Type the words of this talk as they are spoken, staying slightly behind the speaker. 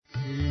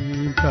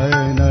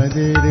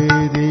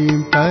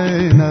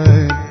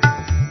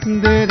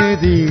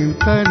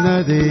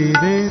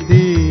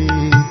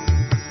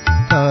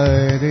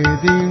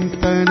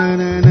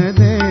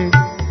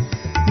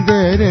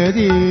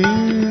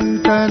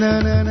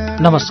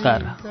नमस्कार।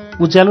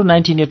 उज्यालो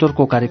 90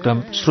 नेटवर्कको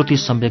कार्यक्रम श्रुति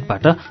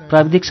सम्वेकबाट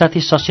प्राविधिक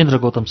साथी सशेन्द्र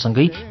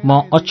गौतमसँगै म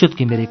अच्युत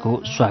घिमिरेको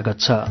स्वागत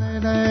छ।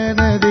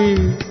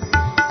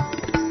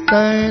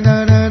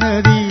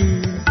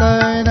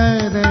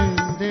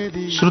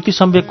 श्रुति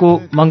सम्वेकको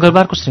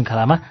मंगलबारको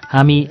श्रृंखलामा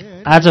हामी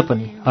आज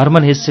पनि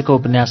हर्मन हेस्सेको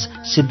उपन्यास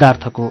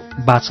सिद्धार्थको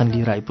वाचन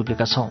लिएर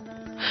आइपुगेका छौं।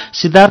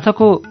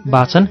 सिद्धार्थको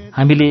वाचन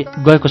हामीले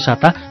गएको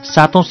साता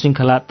 7औं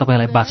श्रृंखला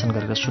तपाईलाई वाचन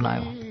गरेर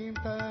सुनायौं।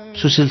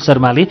 सुशील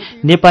शर्माले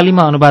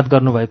नेपालीमा अनुवाद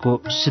गर्नुभएको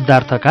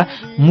सिद्धार्थका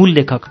मूल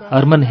लेखक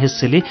हर्मन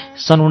हेस्सेले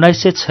सन्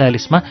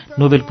 1946 मा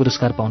नोबेल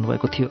पुरस्कार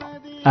पाउनुभएको थियो।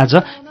 आज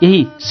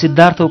यही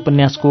सिद्धार्थ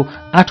उपन्यासको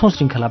 8औं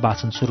श्रृंखला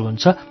वाचन शुरू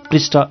हुन्छ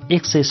पृष्ठ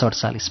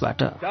 147 बाट।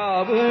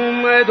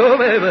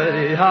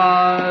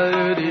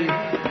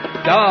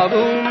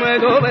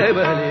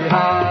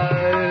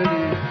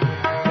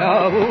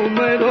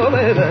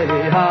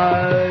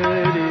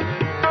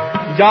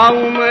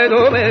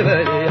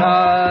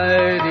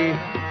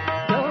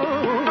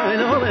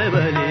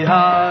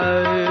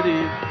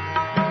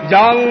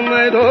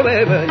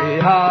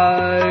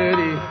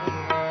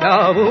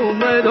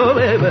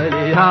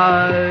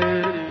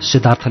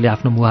 सिद्धार्थले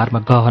आफ्नो मुहारमा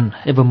गहन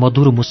एवं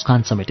मधुरो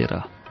मुस्कान समेटेर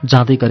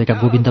जाँदै गरेका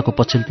गोविन्दको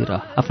पछिल्तिर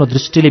आफ्नो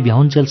दृष्टिले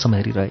भ्याउन्जेलसम्म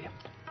हेरिरहे।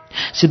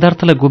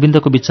 सिद्धार्थलाई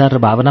गोविन्दको विचार र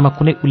भावनामा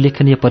कुनै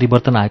उल्लेखनीय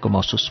परिवर्तन आएको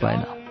महसुस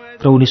भएन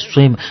र उनी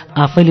स्वयं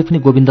आफैले पनि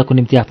गोविन्दको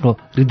निम्ति आफ्नो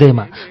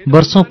हृदयमा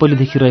वर्षौं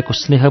पहिलेदेखि रहेको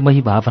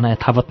स्नेहमयी भावना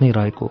यथावत नै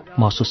रहेको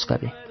महसुस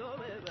गरे।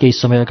 केही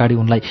समय अगाडि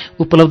उनलाई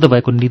उपलब्ध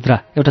भएको निद्रा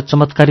एउटा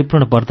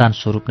चमत्कारीपूर्ण वरदान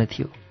स्वरूप नै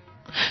थियो।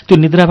 त्यो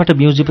निद्राबाट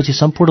बिउजेपछि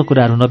सम्पूर्ण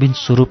कुराहरू नवीन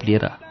स्वरूप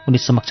लिएर उनी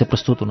समक्ष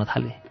प्रस्तुत हुन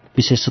थाले।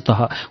 विशेषतः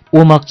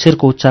ओम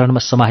अक्षरको उच्चारणमा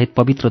समाहित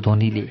पवित्र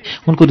ध्वनिले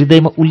उनको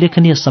हृदयमा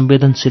उल्लेखनीय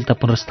संवेदनशीलता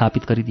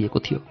पुनर्स्थापित गरिदिएको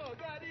थियो।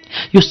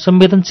 यो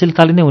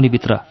संवेदनशीलताले नै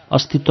उनीभित्र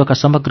अस्तित्वका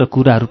समग्र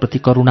कुराहरूप्रति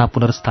करुणा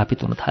पुनर्स्थापित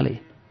हुन थाले।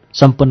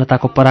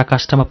 सम्पन्नताको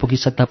पराकाष्ठामा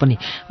पुगिसक्दा पनि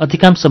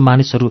अधिकांश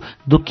मानिसहरू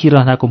दुःखी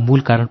रहनको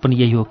मूल कारण पनि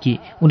यही हो कि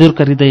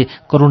उनीहरूका हृदय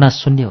करुणा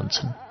शून्य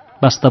हुन्छन्।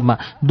 वास्तवमा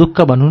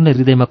दुःख भन्नु नै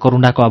हृदयमा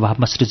करुणाको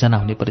अभावमा सृजना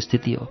हुने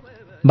परिस्थिति हो।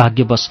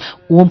 भाग्यवश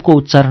ओमको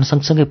उच्चारण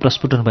सँगसँगै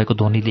प्रस्फुटन भएको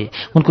ध्वनिले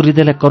उनको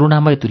हृदयलाई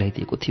करुणामय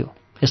तुल्याइदिएको थियो।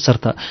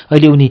 यसर्थ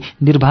अहिले उनी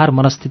निर्भर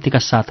मनस्थितिका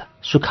साथ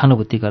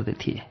सुखानुभूति गर्दै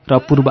थिए र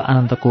अपूर्व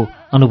आनन्दको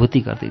अनुभूति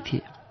गर्दै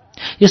थिए।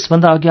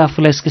 यसभन्दा अघि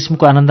आफूलाई यस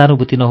किसिमको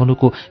आनन्दानुभूति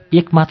नहुनुको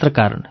एकमात्र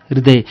कारण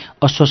हृदय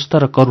अस्वस्थ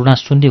र करुणा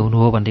शून्य हुनु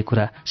हो भन्ने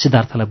कुरा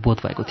सिद्धार्थलाई बोध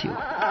भएको थियो।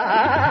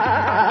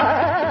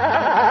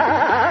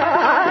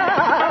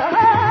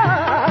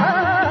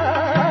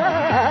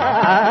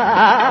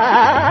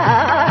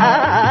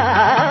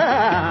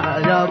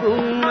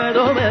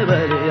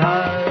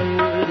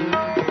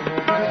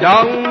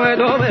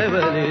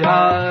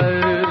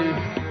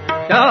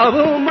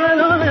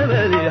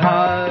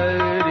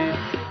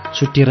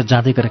 छुट्टिएर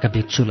जाँदै गरेका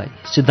भिक्षुलाई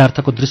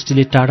सिद्धार्थको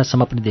दृष्टिले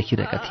टाढासम्म पनि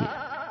देखिरहेका थिए।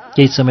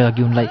 केही समय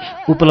अघि उनलाई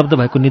उपलब्ध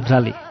भएको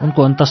निद्राले उनको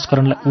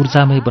अन्तस्करणलाई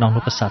ऊर्जामय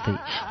बनाउनुका साथै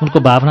उनको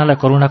भावनालाई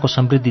करुणाको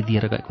समृद्धि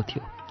दिएर गएको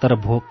थियो। तर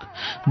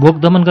भोक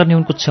दमन गर्ने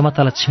उनको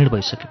क्षमतालाई क्षीण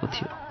भइसकेको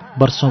थियो।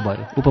 वर्षौं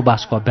भयो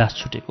उपवासको अभ्यास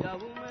छुटेको।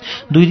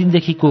 2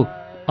 दिनदेखिको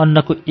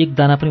अन्नको एक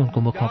दाना पनि उनको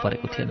मुखमा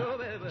परेको थिएन।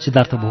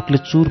 सिद्धार्थ भोकले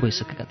चूर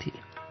भइसकेका थिए।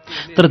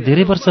 तर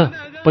धेरै वर्ष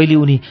पहिले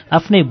उनी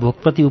आफ्नै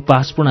भोकप्रति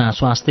उपहासपूर्ण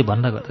आँसु हाँस्दै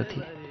भन्न गर्दथे,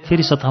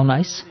 फेरि सताउन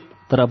आइस?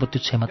 तर अब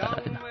त्यो क्षमता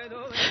रहेन।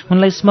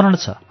 उनलाई स्मरण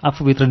छ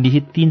आफूभित्र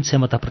निहित 3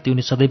 क्षमताप्रति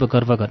उनी सदैव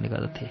गर्व गर्ने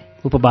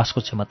गर्दथे।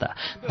 उपवासको क्षमता,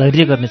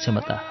 धैर्य गर्ने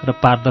क्षमता र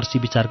पारदर्शी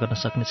विचार गर्न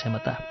सक्ने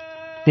क्षमता।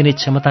 तिनै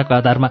क्षमताको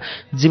आधारमा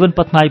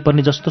जीवनपथमा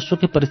आइपर्ने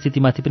जस्तोसुकै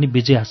परिस्थितिमाथि पनि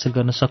विजय हासिल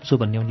गर्न सक्छु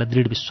भन्ने उनलाई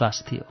दृढ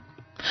विश्वास थियो।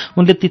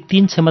 उनले ती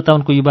 3 क्षमता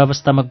उनको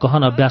युवावस्थामा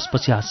गहन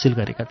अभ्यासपछि हासिल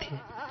गरेका थिए।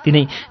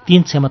 तिनै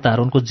 3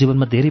 क्षमताहरू उनको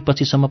जीवनमा धेरै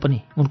पछिसम्म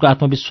पनि उनको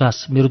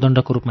आत्मविश्वास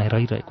मेरुदण्डको रूपमा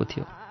रहिरहेको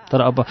थियो।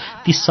 तर अब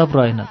ती सब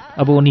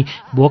रहेनन्। अब उनी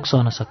भोक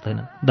सहन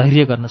सक्दैनन्,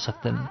 धैर्य गर्न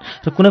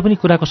सक्दैनन् र कुनै पनि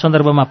कुराको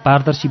सन्दर्भमा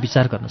पारदर्शी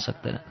विचार गर्न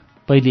सक्दैनन्।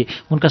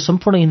 पहिले उनका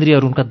सम्पूर्ण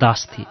इन्द्रियहरू उनका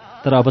दास थिए,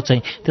 तर अब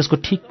चाहिँ त्यसको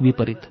ठिक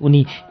विपरीत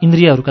उनी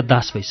इन्द्रियहरूका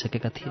दास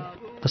भइसकेका थिए।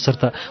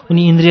 तसर्थ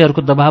उनी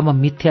इन्द्रियहरूको दबावमा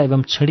मिथ्या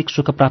एवं क्षणिक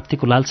सुख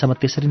प्राप्तिको लालसामा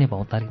त्यसरी नै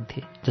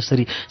भौँतारिन्थे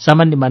जसरी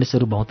सामान्य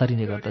मानिसहरू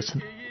भौँतारिने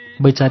गर्दछन्।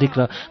 वैचारिक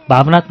र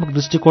भावनात्मक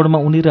दृष्टिकोणमा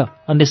उनी र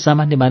अन्य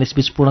सामान्य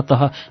मानिसबीच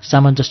पूर्णतः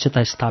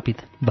सामञ्जस्यता स्थापित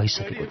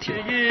भइसकेको थियो।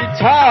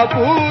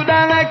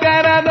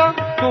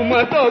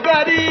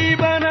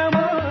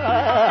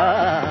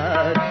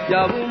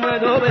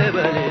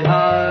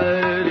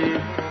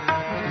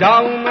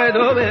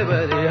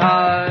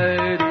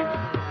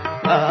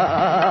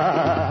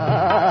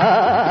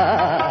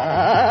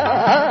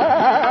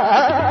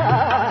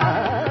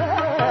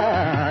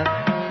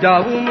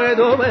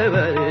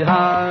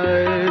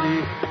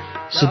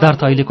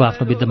 सिद्धार्थ अहिलेको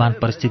आफ्नो विद्यमान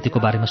परिस्थितिको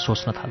बारेमा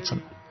सोच्न थाल्छन्।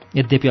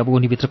 यद्यपि अब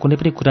उनीभित्र कुनै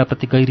पनि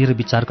कुराप्रति गहिरिएर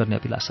विचार गर्ने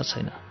अभिलाषा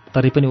छैन।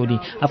 तरै पनि उनी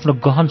आफ्नो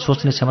गहन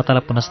सोच्ने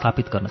क्षमतालाई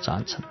पुनस्थापित गर्न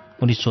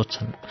चाहन्छन्। उनी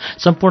सोच्छन्,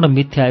 सम्पूर्ण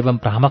मिथ्या एवं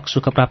भ्रामक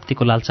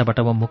सुखप्राप्तिको लालसाबाट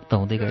म मुक्त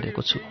हुँदै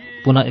गइरहेको छु।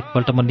 पुनः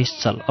एकपल्ट म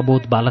निश्चल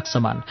अबोध बालक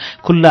समान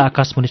खुल्ला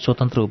आकाशमुनि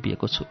स्वतन्त्र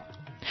उभिएको छु।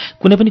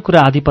 कुनै पनि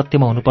कुरा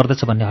आधिपत्यमा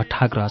हुनुपर्दछ भन्ने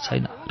हठाग्रह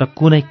छैन र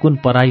कुनै कुन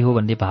पराई हो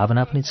भन्ने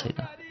भावना पनि छैन।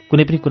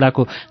 कुनै पनि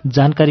कुराको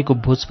जानकारीको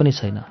बोझ पनि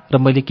छैन र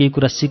मैले केही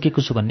कुरा सिकेको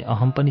छु भन्ने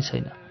अहम पनि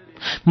छैन।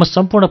 म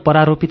सम्पूर्ण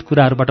परारोपित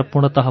कुराहरूबाट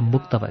पूर्णतः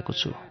मुक्त भएको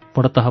छु।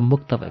 पूर्णतः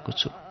मुक्त भएको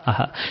छु।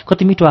 आहा,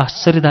 कति मिठो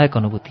आश्चर्यदायक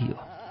अनुभूति हो।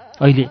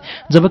 अहिले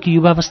जबकि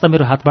युवावस्था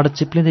मेरो हातबाट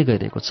चिप्लिँदै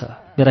गइरहेको छ,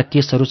 मेरा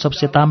केसहरू सब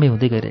सेतामै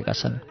हुँदै गइरहेका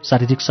छन्,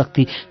 शारीरिक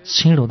शक्ति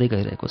क्षीण हुँदै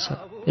गइरहेको छ,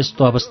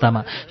 यस्तो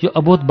अवस्थामा यो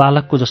अबोध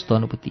बालकको जस्तो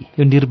अनुभूति,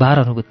 यो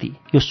निर्भर अनुभूति,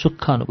 यो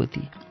सुख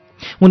अनुभूति,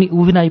 उनी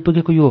उभिन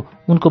आइपुगेको यो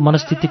उनको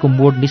मनस्थितिको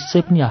मोड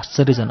निश्चय पनि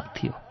आश्चर्यजनक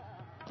थियो।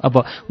 अब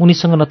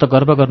उनीसँग न त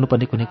गर्व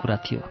गर्नुपर्ने कुनै कुरा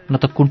थियो, न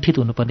त कुण्ठित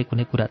हुनुपर्ने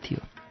कुनै कुरा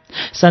थियो।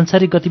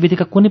 सांसारिक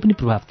गतिविधिका कुनै पनि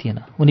प्रभाव थिएन।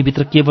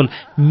 उनीभित्र केवल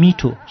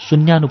मिठो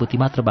शून्यानुभूति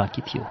मात्र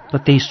बाँकी थियो र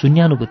त्यही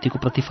शून्यानुभूतिको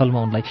प्रतिफलमा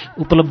उनलाई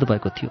उपलब्ध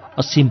भएको थियो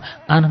असीम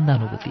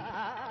आनन्दानुभूति।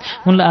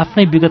 उनलाई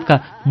आफ्नै विगतका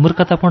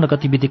मूर्खतापूर्ण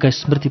गतिविधिका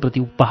स्मृतिप्रति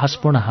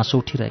उपहासपूर्ण हाँसो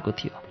उठिरहेको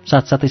थियो।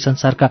 साथसाथै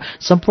संसारका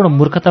सम्पूर्ण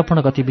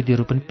मूर्खतापूर्ण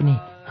गतिविधिहरू पनि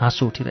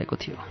हाँसो उठिरहेको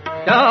थियो।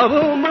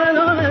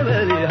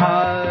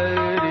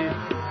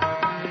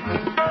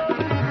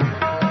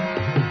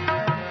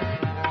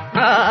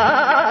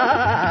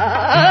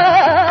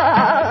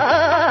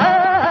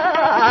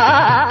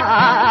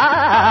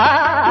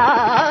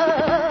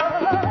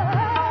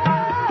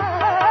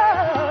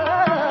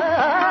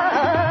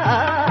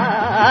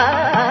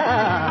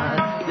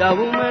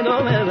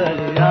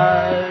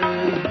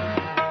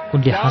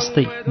 उनले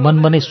हाँस्दै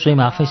मनमनै स्वयं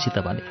आफैसित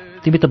भने,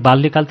 तिमी त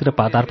बाल्यकालतिर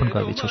पादार्पण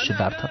गर्दैछौ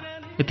सिद्धार्थ।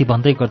 यति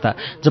भन्दै गर्दा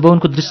जब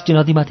उनको दृष्टि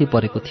नदीमाथि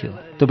परेको थियो,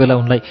 त्यो बेला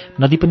उनलाई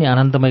नदी पनि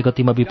आनन्दमय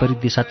गतिमा विपरीत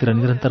दिशातिर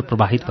निरन्तर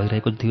प्रवाहित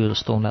भइरहेको थियो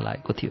जस्तो उनलाई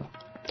लागेको थियो।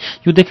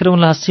 यो देखेर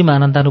उनलाई असीम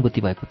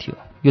आनन्दानुभूति भएको थियो।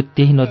 यो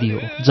त्यही नदी हो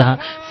जहाँ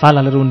फाल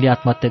हालेर उनले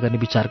आत्महत्या गर्ने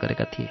विचार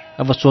गरेका थिए।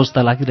 अब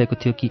सोच्दा लागिरहेको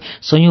थियो कि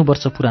सयौं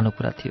वर्ष पुरानो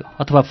कुरा थियो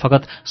अथवा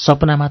फगत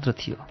सपना मात्र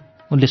थियो।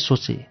 उनले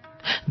सोचे,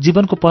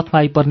 जीवनको पथमा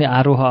आइपर्ने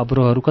आरोह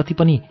अवरोहहरू कति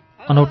पनि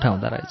अनौठा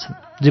हुँदो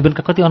रहेछन्।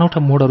 जीवनका कति अनौठा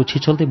मोडहरू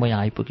छिछोल्दै म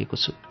यहाँ आइपुगेको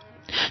छु।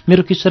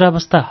 मेरो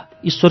किशोरावस्था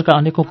ईश्वरका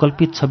अनेकौं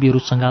कल्पित छविहरू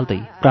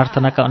सँगाल्दै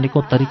प्रार्थनाका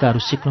अनेकौं तरिकाहरू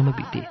सिक्नुमा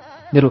बिते।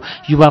 मेरो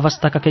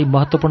युवावस्थाका केही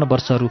महत्त्वपूर्ण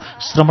वर्षहरू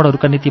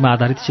श्रमणहरूका नीतिमा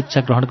आधारित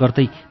शिक्षा ग्रहण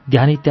गर्दै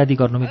ध्यान इत्यादि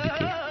गर्नुमै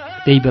बिते।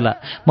 त्यही बेला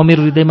म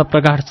मेरो हृदयमा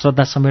प्रगाढ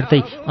श्रद्धा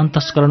समेट्दै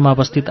अन्तस्करणमा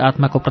अवस्थित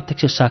आत्माको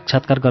प्रत्यक्ष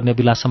साक्षात्कार गर्ने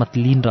विलासमा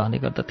लीन रहने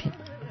गर्दथेँ।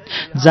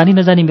 जानी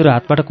नजानी मेरो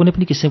हातबाट कुनै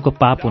पनि किसिमको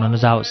पाप हुन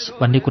नजाओस्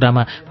भन्ने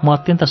कुरामा म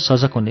अत्यन्त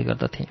सजग हुने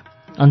गर्दथेँ।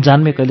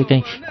 अनजानमै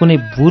कहिलेकाहीँ कुनै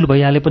भूल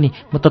भइहाले पनि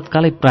म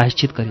तत्कालै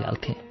प्रायश्चित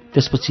गरिहाल्थेँ।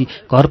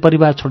 त्यसपछि घर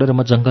परिवार छोडेर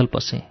म जंगल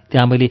पसेँ।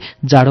 त्यहाँ मैले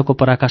जाडोको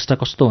पराकाष्ठा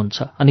कस्तो हुन्छ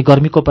अनि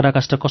गर्मीको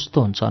पराकाष्ठा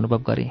कस्तो हुन्छ अनुभव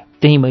गरेँ।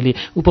 त्यही मैले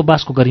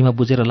उपवासको गरिमा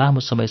बुझेर लामो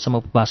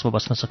समयसम्म उपवासमा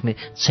बस्न सक्ने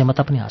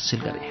क्षमता पनि हासिल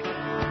गरेँ।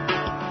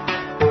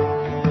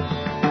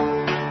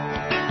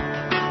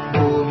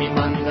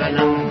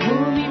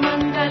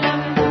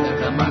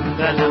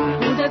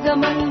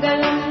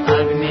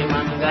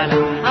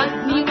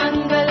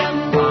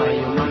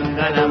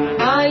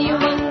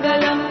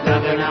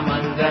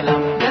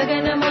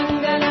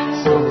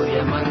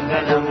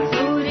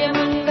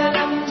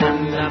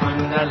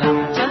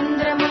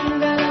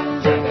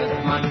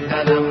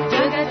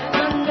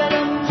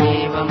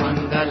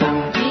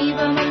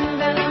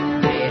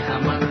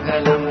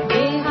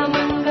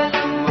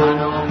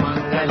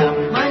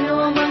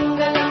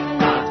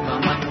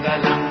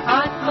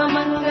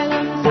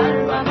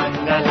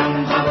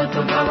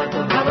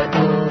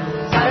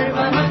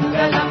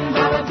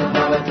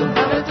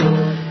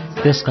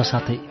 त्यसका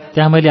साथै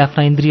त्यहाँ मैले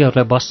आफ्ना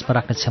इन्द्रियहरूलाई बसमा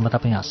राख्ने क्षमता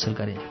पनि हासिल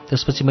गरेँ।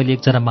 त्यसपछि मैले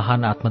एकजना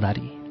महान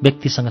आत्मधारी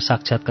व्यक्तिसँग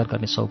साक्षात्कार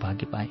गर्ने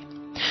सौभाग्य पाएँ।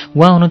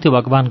 उहाँ हुनुहुन्थ्यो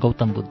भगवान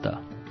गौतम बुद्ध।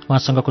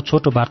 उहाँसँगको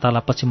छोटो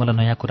वार्तालापपछि मलाई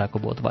नयाँ कुराको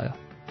बोध भयो।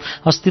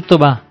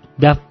 अस्तित्वमा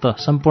व्याप्त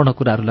सम्पूर्ण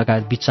कुराहरू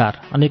लगायत विचार,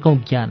 अनेकौं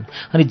ज्ञान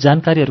अनि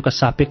जानकारीहरूका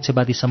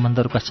सापेक्षवादी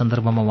सम्बन्धहरूका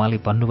सन्दर्भमा उहाँले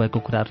भन्नुभएको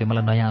कुराहरूले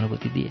मलाई नयाँ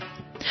अनुभूति दिए।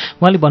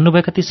 उहाँले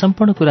भन्नुभएका ती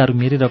सम्पूर्ण कुराहरू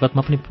मेरै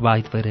रगतमा पनि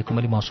प्रवाहित भइरहेको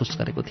मैले महसुस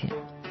गरेको थिएँ।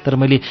 तर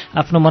मैले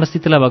आफ्नो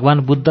मनस्थितिलाई भगवान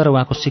बुद्ध र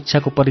उहाँको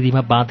शिक्षाको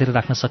परिधिमा बाँधेर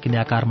राख्न सकिने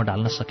आकारमा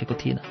ढाल्न सकेको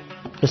थिइनँ।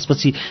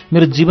 त्यसपछि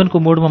मेरो जीवनको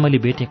मोडमा मैले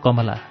भेटेँ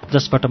कमला,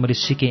 जसबाट मैले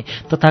सिकेँ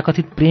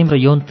तथाकथित प्रेम र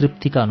यौन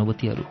तृप्तिका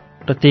अनुभूतिहरू।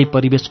 र त्यही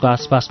परिवेशको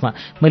आसपासमा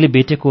मैले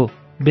भेटेको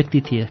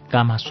व्यक्ति थिए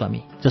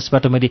कामास्वामी,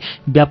 जसबाट मैले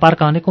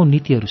व्यापारका अनेकौं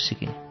नीतिहरू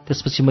सिकेँ।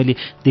 त्यसपछि मैले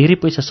धेरै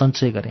पैसा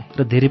सञ्चय गरेँ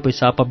र धेरै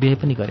पैसा अपव्यय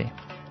पनि गरेँ।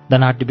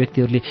 धनाढ्य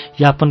व्यक्तिहरूले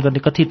यापन गर्ने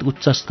कथित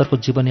उच्च स्तरको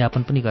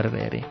जीवनयापन पनि गरेर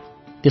हेरेँ।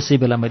 त्यसै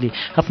बेला मैले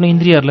आफ्नो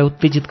इन्द्रियहरूलाई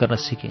उत्तेजित गर्न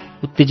सिकेँ।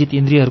 उत्तेजित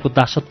इन्द्रियहरूको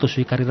दासत्व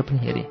स्वीकारेर पनि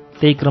हेरेँ।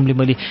 त्यही क्रमले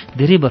मैले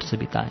धेरै वर्ष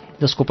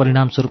बिताएँ, जसको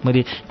परिणामस्वरूप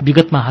मैले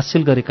विगतमा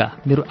हासिल गरेका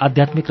मेरो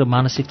आध्यात्मिक र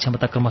मानसिक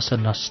क्षमता क्रमशः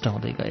नष्ट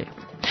हुँदै गए।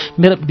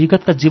 मेरा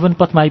विगतका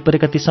जीवनपथमा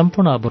आइपरेका ती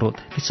सम्पूर्ण अवरोध,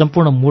 ती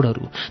सम्पूर्ण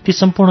मोडहरू, ती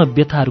सम्पूर्ण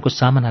व्यथाहरूको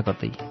सामना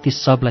गर्दै, ती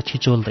सबलाई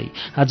छिचोल्दै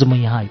आज म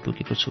यहाँ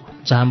आइपुगेको छु,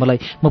 जहाँ मलाई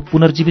म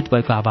पुनर्जीवित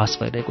भएको आभास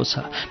भइरहेको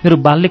छ। मेरो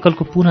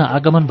बाल्यकालको पुनः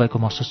आगमन भएको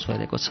महसुस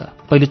भइरहेको छ।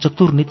 पहिले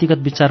चतुर नीतिगत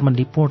विचारमा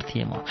निपुण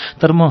थिएँ म,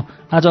 तर म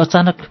आज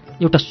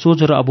अचानक एउटा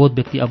सोझो र अबोध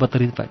व्यक्ति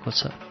अवतरित भएको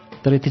छ।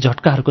 तर यति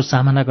झट्काहरूको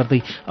सामना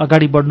गर्दै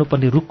अगाडि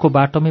बढ्नुपर्ने रुखको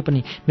बाटोमै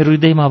पनि मेरो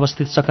हृदयमा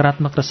अवस्थित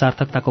सकारात्मक र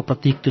सार्थकताको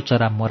प्रतीक त्यो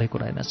चरा मरेको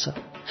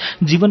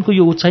रहेनछ। जीवनको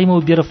यो उचाइमा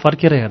उभिएर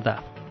फर्केर हेर्दा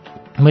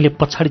मैले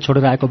पछाडि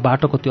छोडेर आएको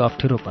बाटोको त्यो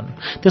अप्ठ्यारोपन,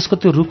 त्यसको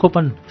त्यो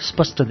रुखोपन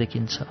स्पष्ट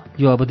देखिन्छ।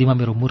 यो अवधिमा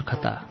मेरो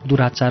मूर्खता,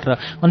 दुराचार र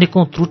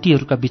अनेकौं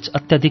त्रुटिहरूका बीच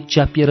अत्याधिक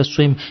च्यापिएर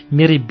स्वयं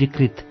मेरै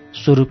विकृत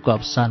स्वरूपको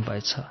अवसान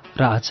भएछ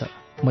र आज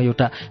म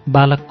एउटा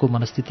बालकको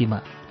मनस्थितिमा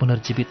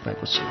पुनर्जीवित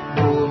भएको छु।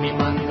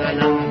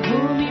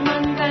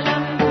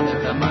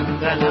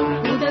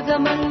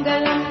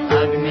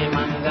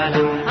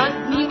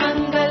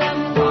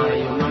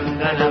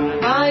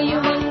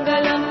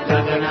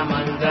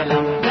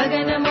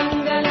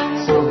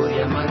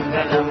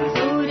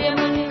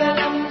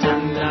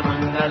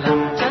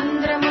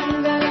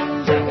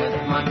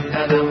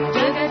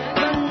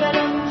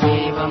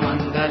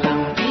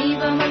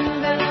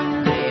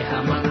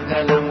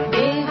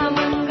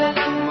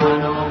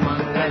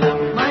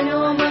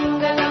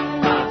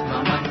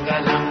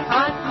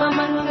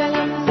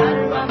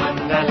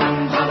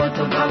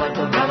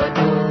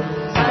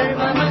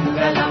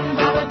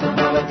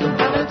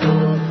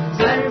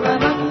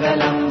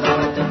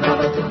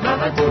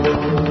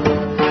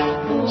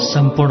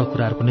 सम्पूर्ण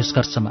कुराहरूको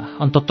निष्कर्षमा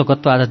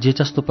अन्तत्वगत आज जे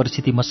जस्तो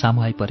परिस्थिति म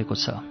सामु आइपरेको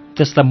छ,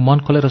 त्यसलाई मन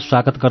खोलेर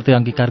स्वागत गर्दै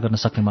अंगीकार गर्न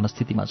सक्ने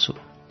मनस्थितिमा छु।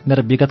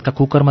 मेरा विगतका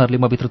कुकर्महरूले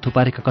म भित्र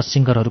थुपारेका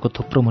कसिङ्गरहरूको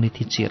थुप्रो मुनि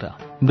थिचिएर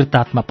मृत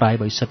आत्मा प्राय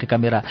भइसकेका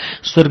मेरा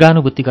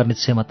स्वर्गानुभूति गर्ने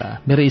क्षमता,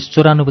 मेरा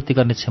ईश्वरानुभूति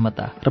गर्ने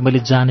क्षमता र मैले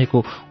जानेको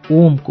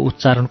ओमको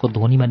उच्चारणको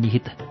ध्वनिमा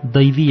निहित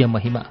दैवीय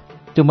महिमा,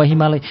 त्यो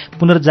महिमालाई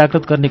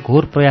पुनर्जागृत गर्ने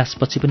घोर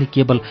प्रयासपछि पनि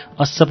केवल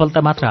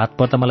असफलता मात्र हात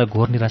पर्दा मलाई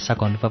घोर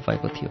निराशाको अनुभव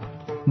भएको थियो।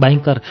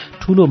 भयङ्कर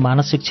ठूलो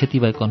मानसिक क्षति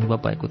भएको अनुभव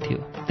भएको थियो।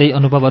 त्यही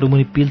अनुभवहरू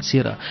मुनि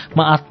पिल्सिएर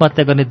म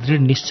आत्महत्या गर्ने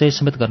दृढ निश्चय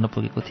समेत गर्न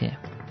पुगेको थिएँ।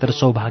 तर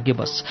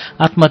सौभाग्यवश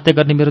आत्महत्या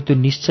गर्ने मेरो त्यो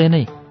निश्चय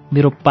नै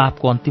मेरो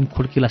पापको अन्तिम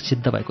खुड्किला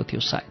सिद्ध भएको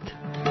थियो सायद।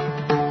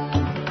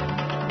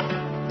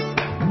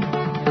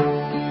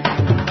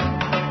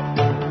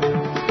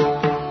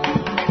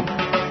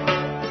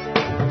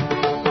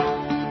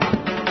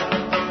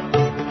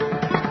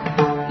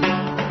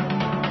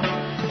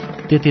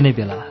 त्यति नै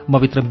बेला म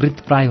भित्र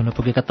मृत प्राय हुन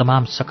पुगेका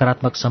तमाम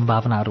सकारात्मक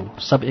सम्भावनाहरू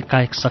सब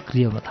एकाएक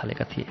सक्रिय हुन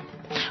थालेका थिए।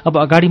 अब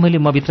अगाडि मैले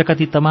म भित्रका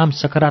ती तमाम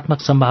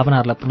सकारात्मक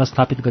सम्भावनाहरूलाई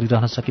पुनर्स्थापित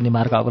गरिरहन सकिने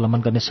मार्ग अवलम्बन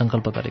गर्ने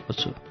संकल्प गरेको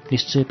छु।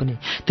 निश्चय पनि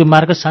त्यो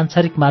मार्ग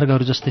सांसारिक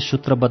मार्गहरू जस्तै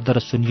सूत्रबद्ध र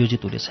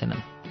सुनियोजित हुने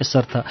छैनन्।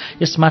 यसर्थ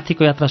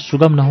यसमाथिको यात्रा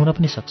सुगम नहुन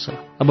पनि सक्छ।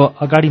 अब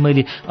अगाडि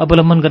मैले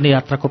अवलम्बन गर्ने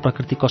यात्राको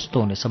प्रकृति कस्तो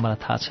हुनेछ मलाई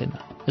थाहा छैन,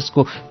 यसको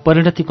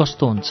परिणति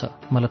कस्तो हुन्छ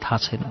मलाई थाहा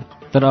छैन।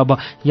 तर अब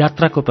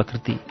यात्राको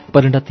प्रकृति,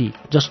 परिणति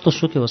जस्तो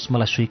सुकै होस्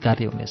मलाई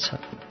स्वीकार्य हुनेछ।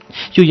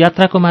 यो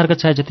यात्राको मार्ग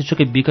चाहे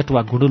जतिसुकै विकट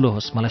वा गुडुलो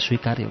होस् मलाई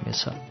स्वीकार्य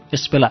हुनेछ।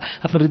 यसबेला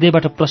आफ्नो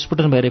हृदयबाट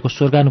प्रस्फुटन भइरहेको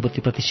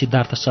स्वर्गानुभूतिप्रति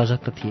सिद्धार्थ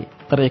सजग थिए,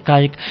 तर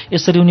एकाएक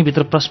यसरी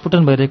उनीभित्र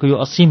प्रस्फुटन भइरहेको यो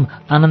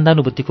असीम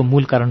आनन्दानुभूतिको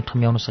मूल कारण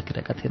ठम्याउन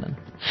सकिरहेका थिएनन्।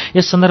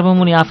 यस सन्दर्भमा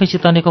उनी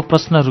आफैसित अनेकौं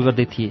प्रश्नहरू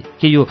गर्दै थिए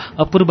कि यो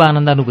अपूर्व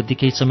आनन्दानुभूति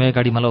केही समय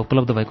अगाडि मलाई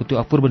उपलब्ध भएको त्यो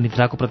अपूर्व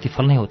निद्राको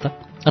प्रतिफल नै हो त,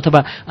 अथवा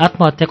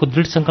आत्महत्याको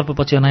दृढ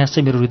संकल्पपछि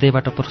अनायासै मेरो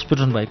हृदयबाट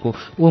प्रस्फुटन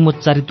भएको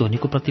ओमोच्चारित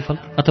ध्वनिको प्रतिफल,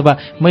 अथवा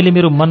मैले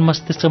मेरो मन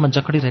मस्तिष्कमा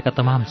जकडिरहेका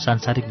तमाम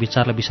सांसारिक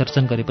विचारलाई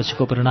विसर्जन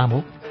गरेपछिको परिणाम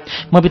हो।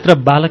 म भित्र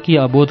बालकीय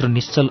अबोध र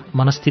निश्चल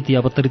मनस्थिति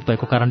अवतरित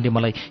भएको कारणले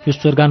मलाई यो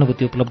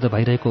स्वर्गानुभूति उपलब्ध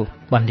भइरहेको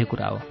भन्ने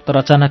कुरा हो। तर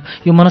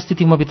अचानक यो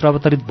मनस्थिति म भित्र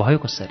अवतरित भयो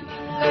कसरी?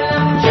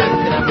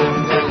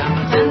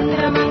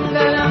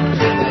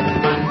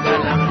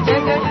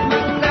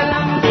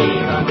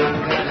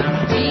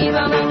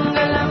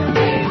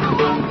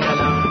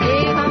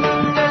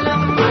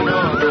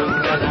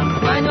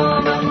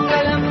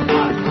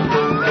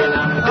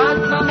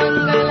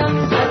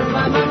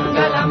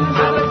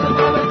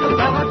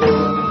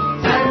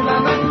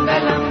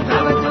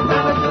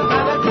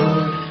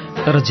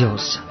 तर जे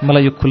होस्,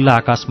 मलाई यो खुल्ला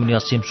आकाशमुनि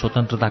असीम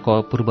स्वतन्त्रताको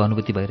अपूर्व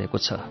अनुभूति भइरहेको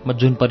छ। म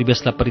जुन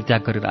परिवेशलाई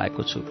परित्याग गरेर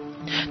आएको छु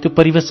त्यो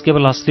परिवेश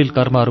केवल अश्लील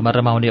कर्महरूमा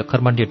रमाउने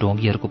अकर्मण्य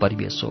ढोंगीहरूको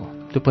परिवेश हो।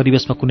 त्यो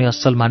परिवेशमा कुनै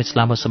असल मानिस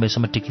लामो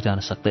समयसम्म टिकिरहन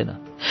सक्दैन।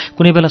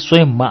 कुनै बेला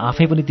स्वयं म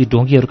आफै पनि ती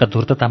ढोंगीहरूका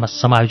धूर्ततामा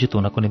समायोजित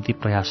हुनको निम्ति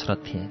प्रयासरत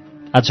थिएँ।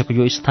 आजको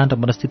यो स्थान र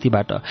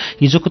मनस्थितिबाट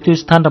हिजोको त्यो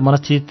स्थान र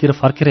मनस्थितितिर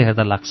फर्केर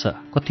हेर्दा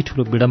लाग्छ कति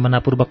ठूलो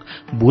विडम्बनापूर्वक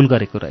भूल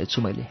गरेको रहेछु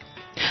मैले।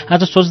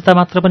 आज सोच्दा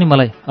मात्र पनि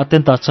मलाई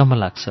अत्यन्त अचम्म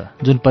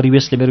लाग्छ, जुन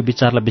परिवेशले मेरो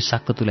विचारलाई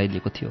विषाक्त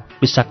तुल्याइदिएको थियो,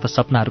 विषाक्त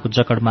सपनाहरूको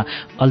जकडमा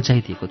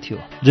अल्झाइदिएको थियो,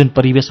 जुन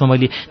परिवेशमा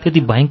मैले त्यति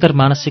भयङ्कर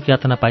मानसिक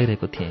यातना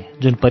पाइरहेको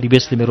थिएँ, जुन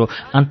परिवेशले मेरो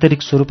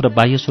आन्तरिक स्वरूप र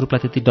बाह्य स्वरूपलाई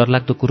त्यति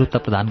डरलाग्दो कुरूपता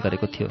प्रदान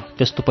गरेको थियो,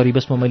 त्यस्तो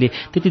परिवेशमा मैले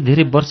त्यति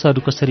धेरै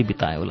वर्षहरू कसरी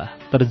बिताएँ होला।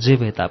 तर जे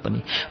भए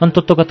तापनि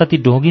अन्ततोगत्ता ती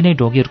ढोगी नै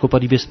ढोगीहरूको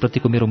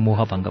परिवेशप्रतिको मेरो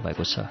मोह भङ्ग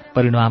भएको छ।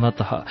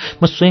 परिणामतः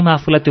म स्वयं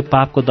आफूलाई त्यो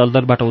पापको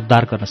दलदलबाट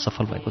उद्धार गर्न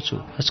सफल भएको छु।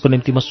 यसको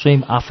निम्ति म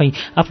स्वयं आफै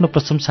आफ्नो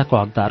प्रशंसाको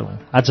हकदार हुँ।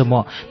 आज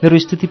म मेरो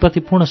स्थितिप्रति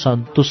पूर्ण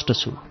सन्तुष्ट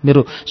छु।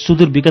 मेरो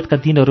सुदूर विगतका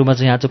दिनहरूमा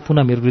चाहिँ आज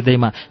पुनः मेरो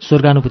हृदयमा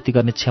स्वर्गानुभूति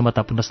गर्ने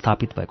क्षमता पुनः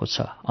स्थापित भएको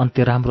छ।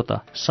 अन्त्य राम्रो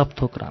त सब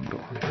थोक राम्रो।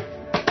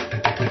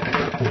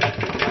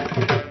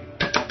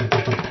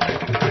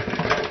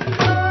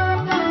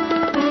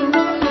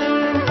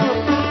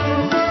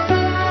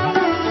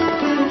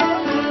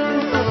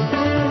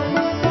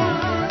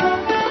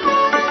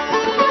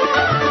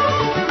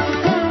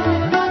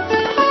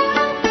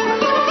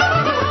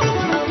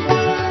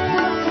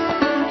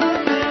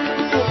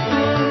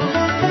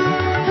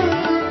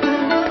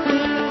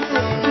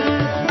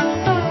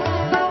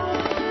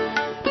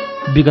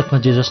 विगतमा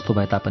जे जस्तो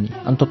भए तापनि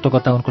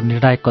अन्ततोगत्ता उनको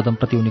निर्णायक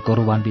कदमप्रति उनी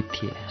गौरवान्वित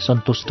थिए,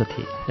 सन्तुष्ट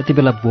थिए। यति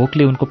बेला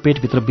भोकले उनको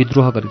पेटभित्र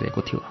विद्रोह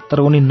गरिरहेको थियो, तर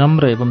उनी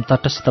नम्र एवं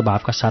तटस्थ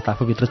भावका साथ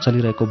आफूभित्र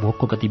चलिरहेको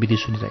भोकको गतिविधि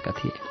सुनिरहेका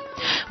थिए।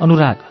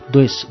 अनुराग,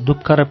 द्वेष,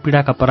 दुःख र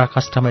पीडाका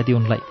पराकाष्ठमा यदि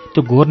उनलाई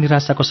त्यो घोर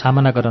निराशाको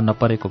सामना गर्न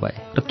नपरेको भए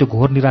र त्यो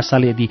घोर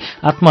निराशाले यदि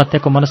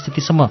आत्महत्याको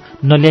मनस्थितिसम्म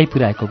नल्याइ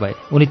पुर्याएको भए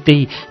उनी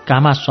त्यही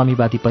कामा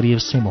स्वामीवादी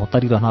परिवेशमै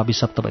भौतारिरहन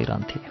अभिशप्त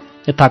भइरहन्थे।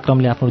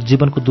 यथाक्रमले आफ्नो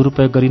जीवनको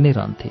दुरुपयोग गरि नै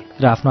रहन्थे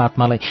र आफ्नो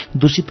आत्मालाई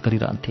दूषित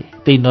गरिरहन्थे।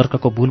 त्यही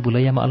नर्कको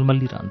भुलभुलैयामा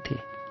अल्मलिरहन्थे।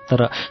 तर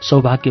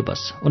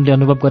सौभाग्यवश उनले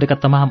अनुभव गरेका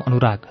तमाम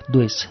अनुराग,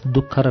 द्वेष,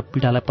 दुःख र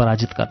पीडालाई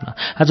पराजित गर्न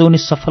आज उनी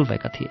सफल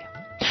भएका थिए।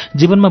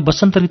 जीवनमा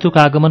वसन्त ऋतुको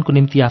आगमनको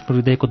निम्ति आफ्नो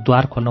हृदयको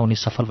द्वार खोल्न उनी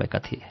सफल भएका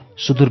थिए।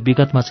 सुदूर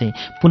विगतमा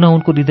चाहिँ पुनः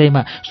उनको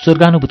हृदयमा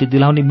स्वर्गानुभूति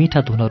दिलाउने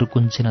मीठा धुनहरू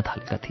गुन्जिन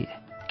थालेका थिए।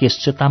 केश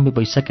चेताम्बे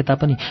भइसके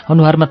तापनि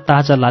अनुहारमा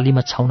ताजा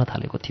लालीमा छाउन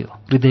थालेको थियो।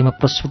 हृदयमा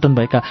प्रस्फुटन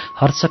भएका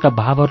हर्षका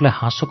भावहरूलाई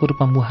हाँसोको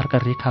रूपमा मुहारका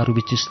रेखाहरू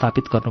बीच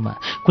स्थापित गर्नुमा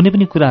कुनै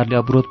पनि कुराहरूले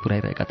अवरोध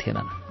पुर्याइरहेका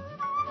थिएनन्।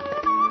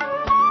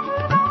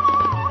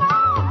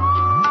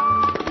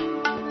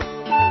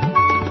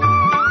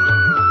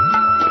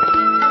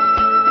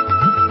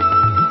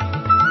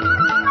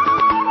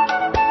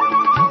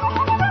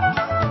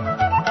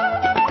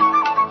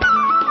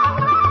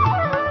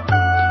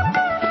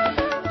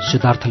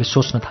 सिद्धार्थले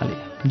सोच्न थाले,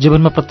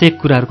 जीवनमा प्रत्येक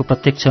कुराहरूको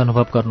प्रत्यक्ष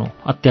अनुभव गर्नु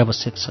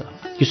अत्यावश्यक छ।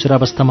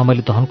 किशोरावस्थामा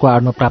मैले धनको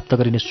आडमा प्राप्त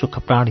गरिने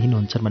सुख प्राणहीन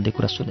हुन्छन् भन्ने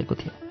कुरा सुनेको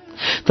थिएँ,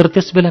 तर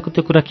त्यस बेलाको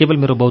त्यो कुरा केवल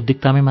मेरो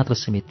बौद्धिकतामै मात्र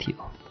सीमित थियो।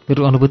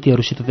 मेरो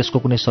अनुभूतिहरूसित त्यसको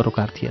कुनै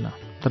सरोकार थिएन।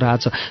 तर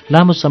आज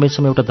लामो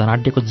समयसम्म एउटा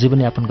धनाढ्यको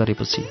जीवनयापन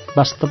गरेपछि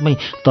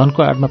वास्तवमै धनको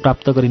आडमा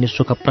प्राप्त गरिने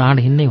सुख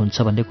प्राणहीन नै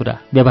हुन्छ भन्ने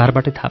कुरा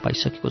व्यवहारबाटै थाहा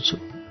पाइसकेको छु।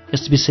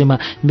 यस विषयमा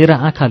मेरा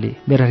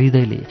आँखाले, मेरा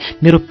हृदयले,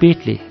 मेरो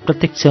पेटले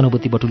प्रत्यक्ष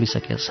अनुभूति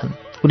बटुलिसकेका छन्।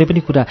 कुनै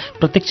पनि कुरा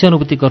प्रत्यक्ष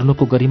अनुभूति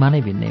गर्नुको गरिमा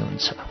नै भिन्नै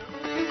हुन्छ।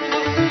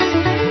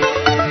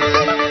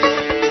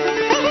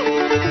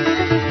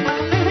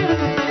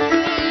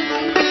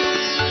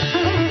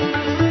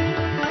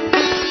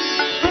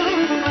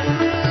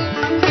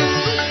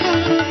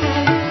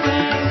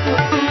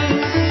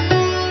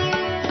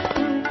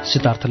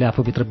 सिद्धार्थले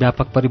आफूभित्र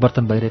व्यापक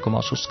परिवर्तन भइरहेको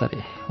महसुस गरे।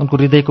 उनको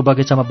हृदयको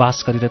बगैँचामा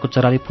बास गरिरहेको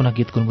चराले पुनः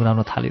गीत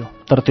गुनगुनाउन थाल्यो।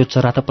 तर त्यो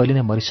चरा त पहिले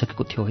नै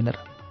मरिसकेको थियो, होइन र?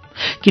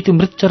 के त्यो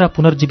मृत चरा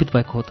पुनर्जीवित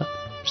भएको हो त?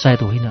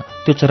 सायद होइन,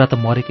 त्यो चरा त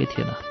मरेकै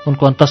थिएन।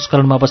 उनको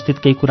अन्तस्करणमा अवस्थित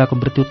केही कुराको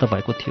मृत्यु त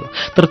भएको थियो,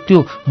 तर त्यो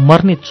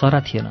मर्ने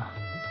चरा थिएन,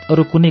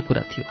 अरू कुनै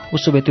कुरा थियो।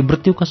 उसो भए त्यो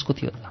मृत्यु कसको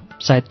थियो त?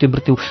 सायद त्यो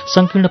मृत्यु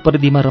संकीर्ण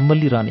परिधिमा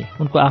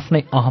रम्मलिरहने उनको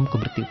आफ्नै अहमको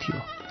मृत्यु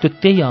थियो। त्यो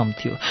त्यही अहम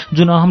थियो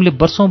जुन अहमले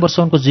वर्षौं वर्ष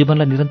उनको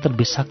जीवनलाई निरन्तर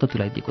विषाक्त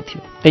तुल्याइदिएको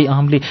थियो। त्यही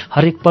अहमले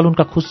हरेक पल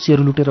उनका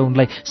खुसीहरू लुटेर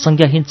उनलाई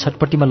संज्ञाहीन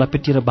छटपट्टिमा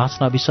लपेटिएर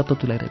बाँच्न अभिशप्त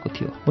तुल्याइरहेको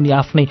थियो। उनी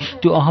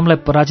आफ्नै त्यो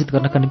अहमलाई पराजित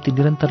गर्नका निम्ति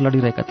निरन्तर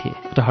लडिरहेका थिए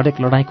र हरेक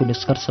लडाईँको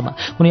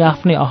निष्कर्षमा उनी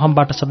आफ्नै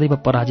अहमबाट सदैव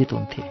पराजित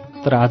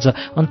हुन्थे। तर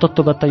आज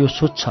अन्ततोगत्ता यो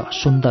स्वच्छ,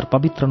 सुन्दर,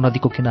 पवित्र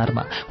नदीको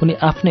किनारमा उनी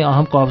आफ्नै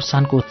अहमको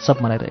अवसानको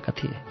उत्सव मनाइरहेका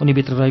थिए।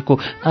 उनीभित्र रहेको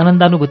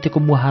आनन्दानुभूतिको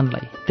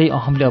मुहानलाई त्यही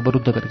अहमले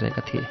अवरुद्ध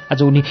गरिरहेका थिए।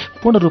 आज उनी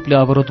पूर्ण रूपले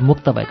अवरोध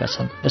मुक्त भएका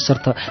छन्।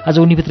 यसर्थ आज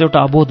उनीभित्र एउटा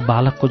अबोध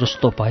बालकको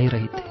जस्तो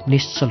भयरहित,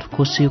 निश्चल,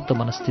 खुसीयुक्त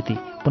मनस्थिति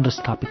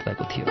पुनर्स्थापित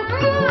भएको थियो।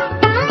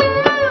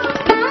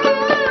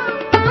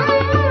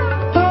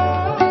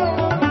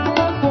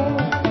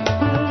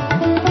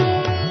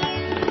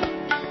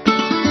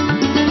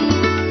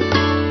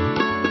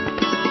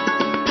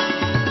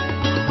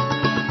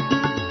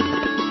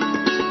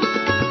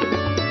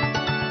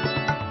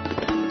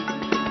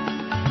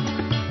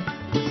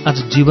 आज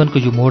जीवनको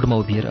यो मोडमा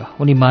उभिएर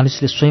उनी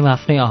मानिसले स्वयं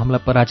आफ्नै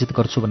अहमलाई पराजित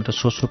गर्छु भनेर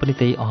सोच्नु पनि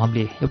त्यही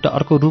अहमले एउटा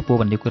अर्को रूप हो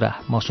भन्ने कुरा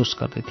महसुस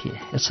गर्दै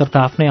थिए। यसर्थ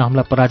आफ्नै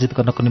अहमलाई पराजित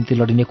गर्नको निम्ति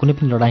लडिने कुनै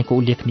पनि लडाईँको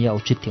उल्लेखनीय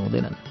औचित्य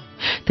हुँदैनन्।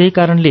 त्यही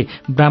कारणले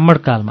ब्राह्मण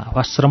कालमा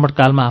वा श्रमण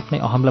कालमा आफ्नै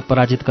अहमलाई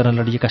पराजित गर्न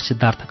लडिएका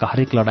सिद्धार्थका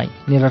हरेक लडाईँ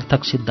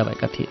निरर्थक सिद्ध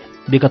भएका थिए।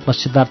 विगतमा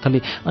सिद्धार्थले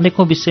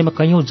अनेकौं विषयमा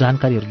कैयौं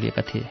जानकारीहरू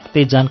लिएका थिए।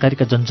 त्यही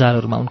जानकारीका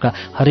जन्जालहरूमा उनका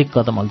हरेक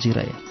कदम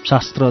अल्झिरहे।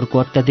 शास्त्रहरूको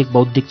अत्याधिक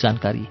बौद्धिक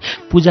जानकारी,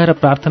 पूजा र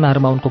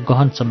प्रार्थनाहरूमा उनको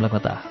गहन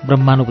संलग्नता,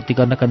 ब्रह्मानुभूति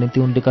गर्नका निम्ति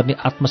उनले गर्ने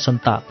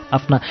आत्मसन्ताप,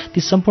 आफ्ना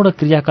ती सम्पूर्ण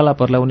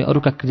क्रियाकलापहरूलाई उनी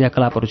अरूका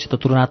क्रियाकलापहरूसित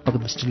तुलनात्मक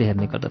दृष्टिले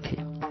हेर्ने गर्दथे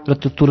र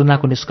त्यो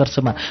तुलनाको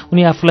निष्कर्षमा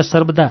उनी आफूलाई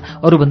सर्वदा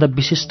अरूभन्दा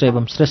विशिष्ट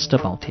एवं श्रेष्ठ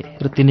पाउँथे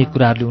र तिनै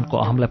कुराहरूले उनको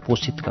अहमलाई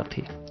पोषित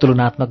गर्थे।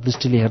 तुलनात्मक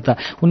दृष्टिले हेर्दा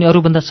उनी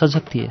अरूभन्दा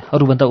सजग थिए,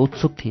 अरूभन्दा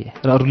उत्सुक थिए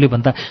र अरूले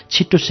भन्दा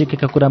छिट्टो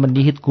सिकेका कुरामा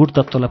निहित गुण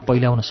तत्त्वलाई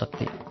पहिल्याउन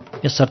सक्थे।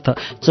 यसर्थ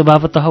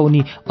स्वभावतः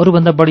उनी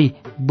अरूभन्दा बढी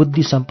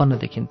बुद्धि सम्पन्न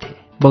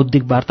देखिन्थे।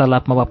 बौद्धिक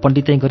वार्तालापमा वा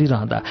पण्डितै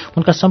गरिरहँदा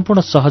उनका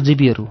सम्पूर्ण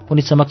सहजीवीहरू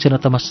उनी समक्ष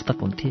नतमस्तक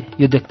हुन्थे।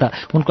 यो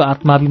देख्दा उनको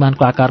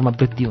आत्माभिमानको आकारमा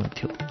वृद्धि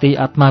हुन्थ्यो। त्यही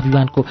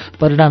आत्माभिमानको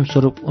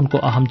परिणामस्वरूप उनको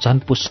अहम झन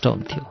पुष्ट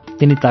हुन्थ्यो।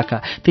 तिनीताका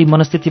त्यही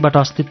मनस्थितिबाट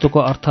अस्तित्वको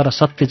अर्थ र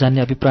सत्य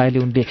जान्ने अभिप्रायले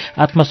उनले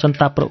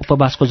आत्मसन्ताप र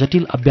उपवासको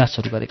जटिल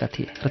अभ्यासहरू गरेका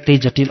थिए र त्यही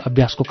जटिल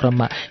अभ्यासको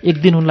क्रममा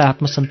एक दिन उनलाई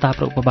आत्मसन्ताप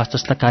र उपवास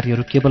जस्ता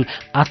कार्यहरू केवल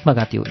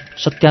आत्मघाती हुन्,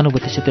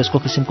 सत्यानुभूतिसित यसको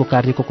किसिमको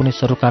कार्यको कुनै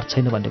सरोकार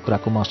छैन भन्ने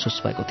कुराको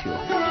महसुस भएको थियो।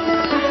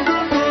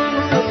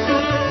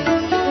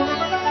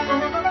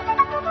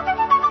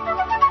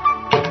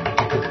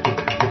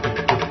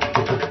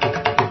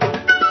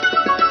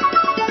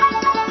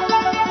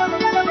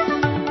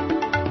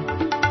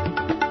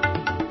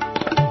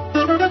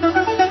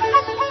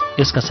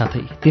 यसका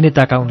साथै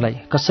तिनीताका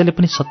उनलाई कसैले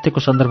पनि सत्यको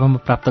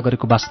सन्दर्भमा प्राप्त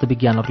गरेको वास्तविक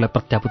ज्ञानहरूलाई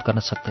प्रत्याभूत गर्न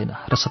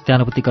सक्दैन र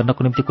सत्यानुभूति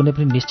गर्नको निम्ति कुनै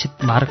पनि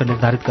निश्चित मार्ग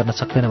निर्धारित गर्न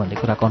सक्दैन भन्ने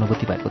कुराको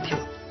अनुभूति भएको थियो।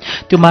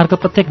 त्यो मार्ग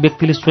प्रत्येक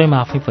व्यक्तिले स्वयं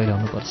आफै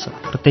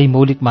पहिल्याउनुपर्छ र त्यही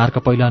मौलिक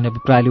मार्ग पहिल्याउने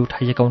अभिप्रायले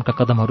उठाइएका उनका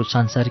कदमहरू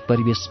सांसारिक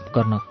परिवेश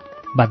गर्न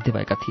बाध्य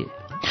भएका थिए।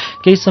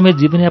 केही समय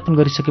जीवनयापन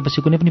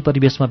गरिसकेपछि कुनै पनि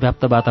परिवेशमा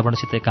व्याप्त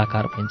वातावरणसित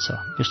एकाकार भइन्छ।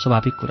 यो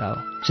स्वाभाविक कुरा हो।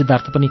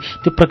 सिद्धार्थ पनि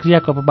त्यो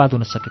प्रक्रियाको अपवाद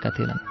हुन सकेका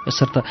थिएनन्।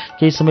 यसर्थ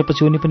केही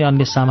समयपछि उनी पनि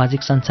अन्य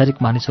सामाजिक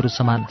सांसारिक मानिसहरू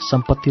समान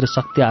सम्पत्ति र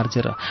शक्ति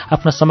आर्जेर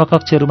आफ्ना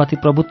समकक्षहरूमाथि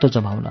प्रभुत्व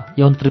जमाउन,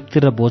 यौन तृप्ति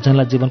र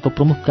भोजनलाई जीवनको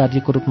प्रमुख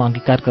कार्यको रूपमा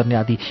अङ्गीकार गर्ने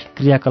आदि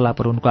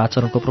क्रियाकलापहरू उनको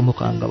आचरणको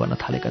प्रमुख अङ्ग बन्न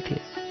थालेका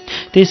थिए।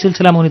 त्यही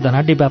सिलसिलामा उनी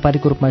धनाढ्य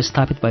व्यापारीको रूपमा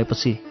स्थापित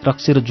भएपछि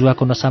रक्सी र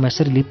जुवाको नशामा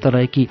यसरी लिप्त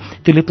रहे कि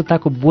त्यो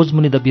लिप्तताको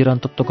बोझमुनि दबिएर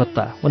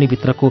अन्तत्वगत्ता उनी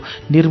भित्रको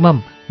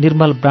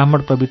निर्मल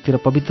ब्राह्मण प्रवृत्ति र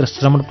पवित्र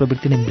श्रमण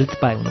प्रवृत्ति नै मृत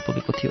पाए हुन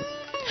पुगेको थियो।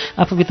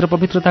 आफूभित्र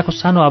पवित्रताको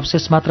सानो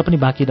अवशेष मात्र पनि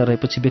बाँकी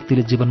नरहेपछि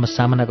व्यक्तिले जीवनमा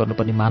सामना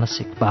गर्नुपर्ने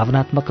मानसिक,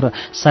 भावनात्मक र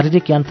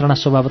शारीरिक यान्त्रणा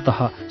स्वभावतः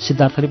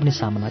सिद्धार्थले पनि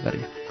सामना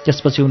गरे।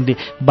 त्यसपछि उनले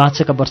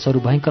बाँचेका वर्षहरू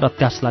भयङ्कर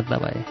अत्यास लाग्दा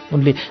भए।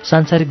 उनले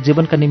सांसारिक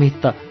जीवनका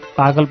निमित्त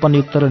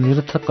पागलपनयुक्त र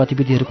निरर्थक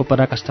गतिविधिहरूको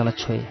पराकाष्ठालाई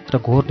छोए र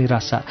घोर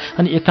निराशा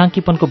अनि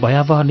एकाङ्कीपनको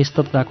भयावह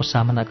निस्तब्धताको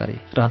सामना गरे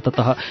र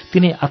अन्ततः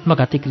तिनै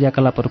आत्मघाती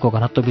क्रियाकलापहरूको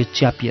घनत्वबीच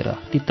च्यापिएर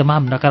ती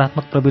तमाम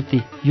नकारात्मक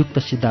प्रवृत्ति युक्त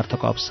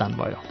सिद्धार्थको अवसान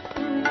भयो।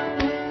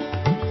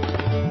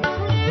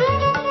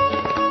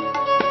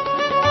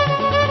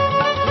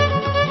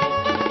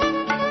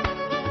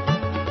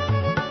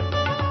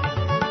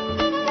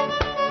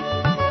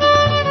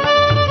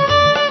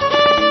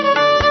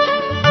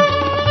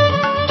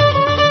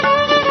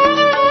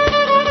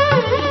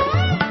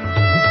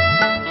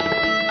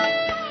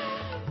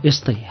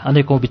 यस्तै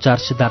अनेकौं विचार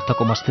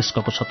सिद्धार्थको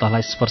मस्तिष्कको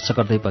सतहलाई स्पर्श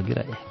गर्दै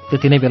बगिरहे।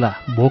 त्यति नै बेला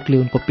भोकले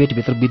उनको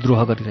पेटभित्र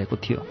विद्रोह गरिरहेको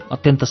थियो।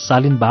 अत्यन्त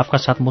शालीन भावका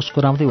साथ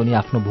मुस्कुराउँदै उनी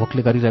आफ्नो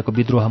भोकले गरिरहेको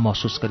विद्रोह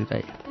महसुस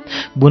गरिरहे।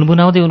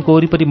 भुनभुनाउँदै उनको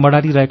वरिपरि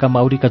मडारिरहेका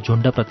माउरीका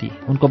झुण्डप्रति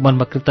उनको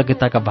मनमा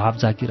कृतज्ञताका भाव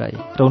जागिरहे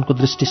र उनको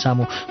दृष्टि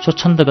सामु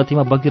स्वच्छन्द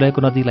गतिमा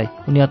बगिरहेको नदीलाई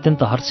उनी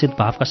अत्यन्त हर्षित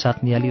भावका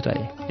साथ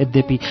निहालिरहे।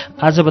 यद्यपि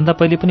आजभन्दा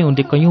पहिले पनि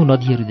उनले कैयौं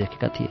नदीहरू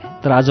देखेका थिए,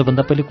 तर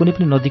आजभन्दा पहिले कुनै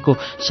पनि नदीको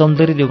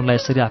सौन्दर्यले उनलाई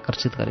यसरी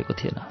आकर्षित गरेको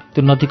थिएन।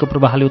 त्यो नदीको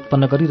प्रवाहले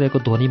उत्पन्न गरिरहेको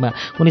ध्वनिमा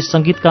उनी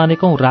संगीतका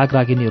अनेकौं राग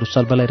रागिनीहरू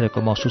सलबलाइरहेको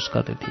महसुस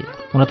गर्दै थिए।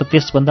 हुन त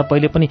त्यसभन्दा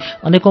पहिले पनि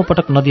अनेकौं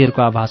पटक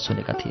नदीहरूको आवाज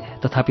सुनेका थिए,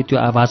 तथापि त्यो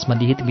आवाजमा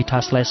निहित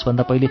मिठासलाई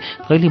यसभन्दा पहिले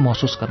कहिले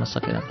महसुस गर्न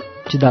सकेनन्।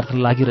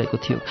 सिद्धार्थलाई लागिरहेको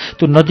थियो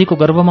त्यो नदीको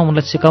गर्भमा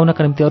उनलाई सिकाउनका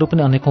निम्ति अरू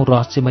पनि अनेकौं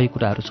रहस्यमयी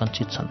कुराहरू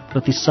सञ्चित छन् र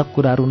ती सब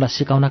कुराहरू उनलाई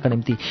सिकाउनका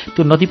निम्ति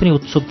त्यो नदी पनि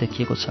उत्सुक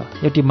देखिएको छ।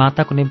 एउटी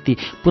माताको निम्ति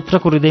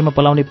पुत्रको हृदयमा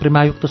पलाउने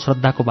प्रेमायुक्त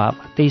श्रद्धाको भाव,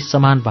 त्यही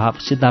समान भाव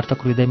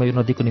सिद्धार्थको हृदयमा यो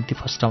नदीको निम्ति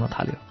फस्टाउन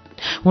थाल्यो।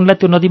 उनलाई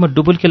त्यो नदीमा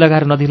डुबुल्की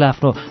लगाएर नदीलाई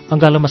आफ्नो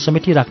अँगालोमा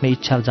समेटिराख्ने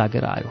इच्छा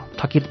जागेर आयो।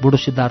 थकित बुढो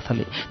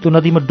सिद्धार्थले त्यो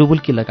नदीमा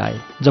डुबुल्की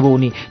लगाए। जब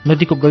उनी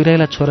नदीको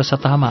गहिराईलाई छोएर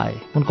सतहमा आए,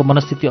 उनको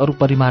मनस्थिति अरू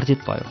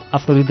परिमार्जित भयो।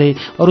 आफ्नो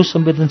हृदय अरू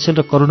संवेदनशील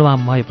र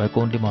करुणामय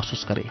भएको उनले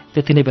महसुस गरे।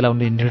 त्यति नै बेला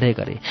उनले निर्णय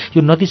गरे,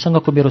 यो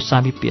नदीसँगको मेरो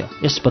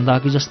सामिप्य यसभन्दा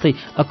अघि जस्तै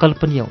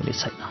अकल्पनीय हुने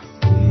छैन।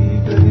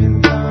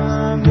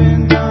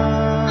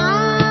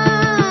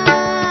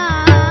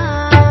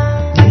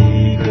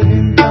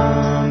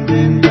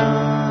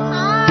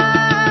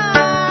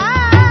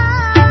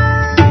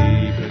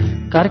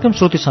 कार्यक्रम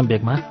श्रुति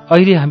सम्वेकमा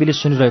अहिले हामीले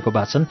सुनिरहेको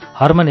वाचन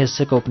हर्मन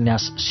हेस्सेको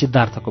उपन्यास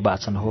सिद्धार्थको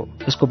वाचन हो।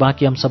 यसको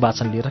बाँकी अंश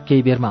वाचन लिएर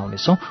केही बेरमा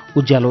आउनेछौँ।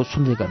 उज्यालो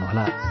सुन्दै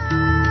गर्नुहोला।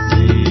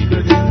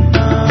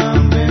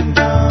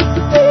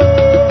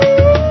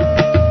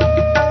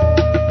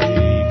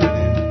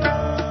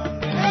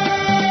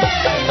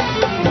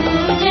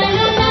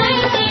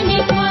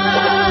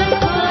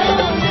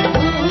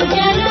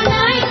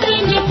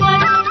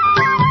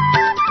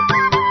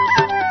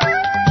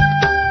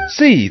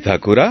 सीधा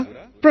कुरा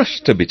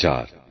प्रष्ट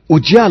विचार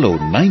उज्यालो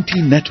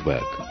 90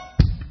 नेटवर्क।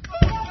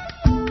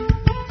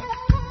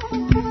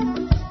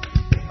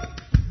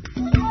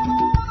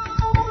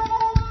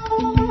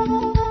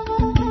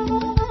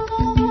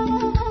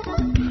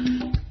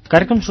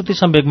 कार्यक्रम श्रुति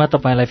सम्वेगमा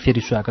तपाईंलाई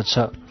फेरि स्वागत छ।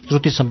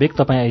 श्रुति सम्वेग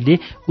तपाईं अहिले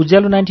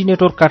उज्यालो 90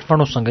 नेटवर्क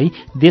काठमाडौँसँगै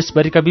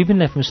देशभरिका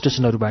विभिन्न एफएम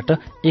स्टेशनहरूबाट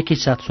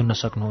एकैसाथ सुन्न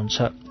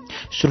सक्नुहुन्छ।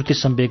 श्रुति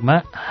सम्वेगमा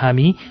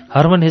हामी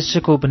हरमन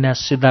हेस्सेको उपन्यास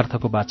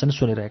सिद्धार्थको वाचन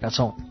सुनिरहेका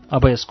छौं।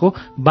 अब यसको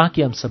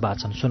बाँकी अंश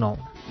वाचन सुनौं।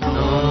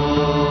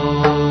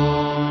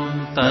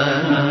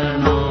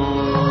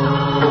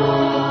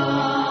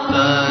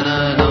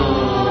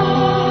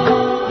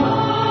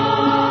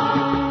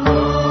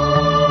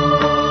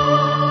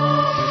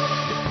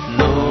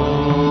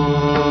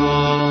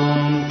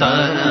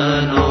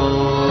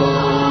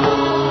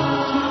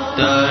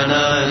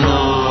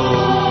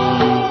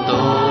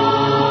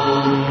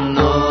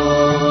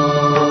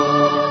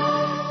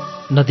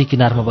 नदी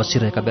किनारमा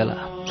बसिरहेका बेला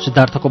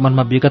सिद्धार्थको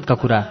मनमा विगतका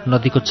कुरा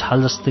नदीको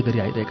छाल जस्तै गरी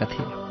आइरहेका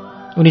थिए।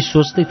 उनी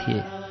सोच्दै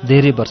थिए,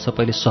 धेरै वर्ष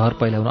पहिले शहर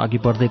पहिल्याउन अघि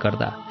बढ्दै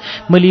गर्दा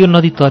मैले यो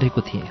नदी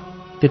तरेको थिएँ।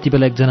 त्यति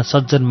बेला एकजना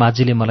सज्जन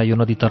माझीले मलाई यो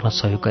नदी तर्न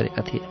सहयोग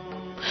गरेका थिए।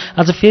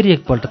 आज फेरि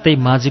एकपल्ट त्यही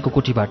माझीको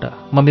कोठीबाट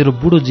म मेरो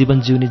बुढो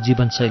जीवन जिउने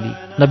जीवनशैली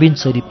नवीन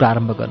शैली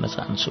प्रारम्भ गर्न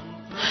चाहन्छु।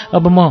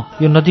 अब म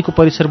यो नदीको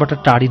परिसरबाट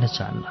टाढिन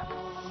चाहन्न।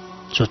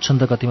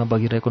 स्वच्छन्द गतिमा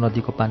बगिरहेको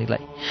नदीको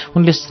पानीलाई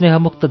उनले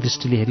स्नेहमुक्त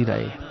दृष्टिले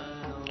हेरिरहे।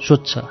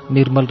 स्वच्छ,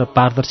 निर्मल र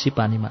पारदर्शी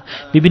पानीमा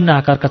विभिन्न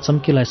आकारका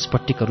चम्किला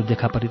स्फटिकहरू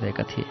देखा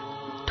परिरहेका थिए।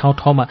 ठाउँ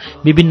ठाउँमा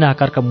विभिन्न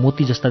आकारका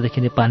मोती जस्ता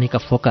देखिने पानीका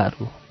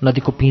फोकाहरू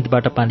नदीको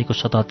पिँधबाट पानीको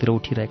सतहतिर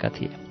उठिरहेका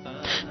थिए।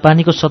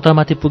 पानीको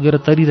सतहमाथि पुगेर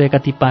तरिरहेका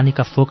ती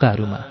पानीका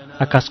फोकाहरूमा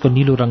आकाशको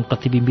नीलो रङ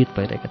प्रतिबिम्बित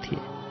भइरहेका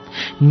थिए।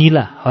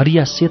 नीला,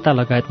 हरिया, सेता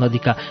लगायत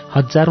नदीका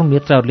हजारौं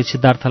नेत्रहरूले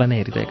सिद्धार्थलाई नै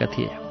हेरिरहेका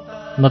थिए।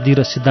 नदी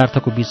र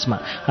सिद्धार्थको बीचमा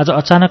आज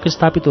अचानक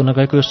स्थापित हुन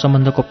गएको यो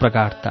सम्बन्धको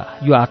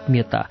प्रगाढता, यो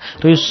आत्मीयता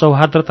र यो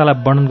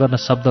सौहार्द्रतालाई वर्णन गर्न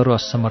शब्दहरू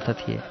असमर्थ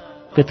थिए।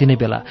 त्यति नै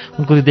बेला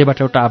उनको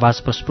हृदयबाट एउटा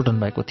आवाज प्रस्फुटन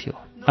भएको थियो।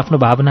 आफ्नो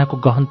भावनाको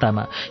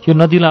गहनतामा यो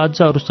नदीलाई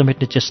अझ अरू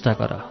समेट्ने चेष्टा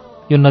गर।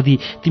 यो नदी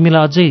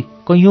तिमीलाई अझै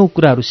कैयौं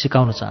कुराहरू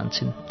सिकाउन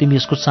चाहन्छन्। तिमी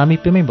यसको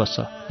सामिप्यमै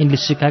बस। यिनले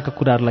सिकाएका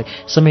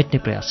कुराहरूलाई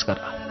समेट्ने प्रयास गर।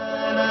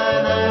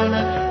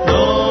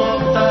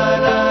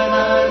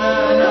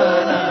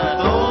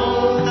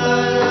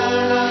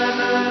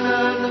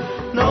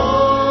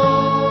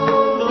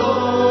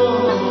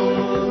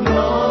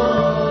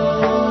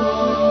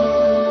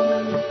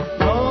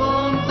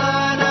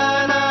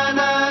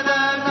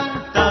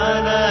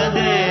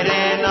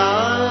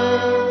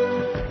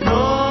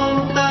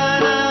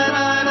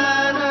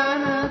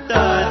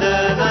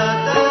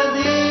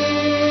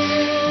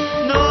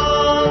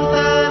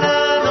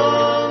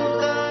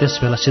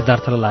 त्यसबेला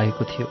सिद्धार्थलाई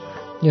लागेको थियो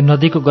यो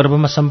नदीको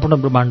गर्भमा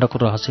सम्पूर्ण ब्रह्माण्डको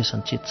रहस्य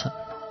सञ्चित छ।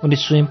 उनी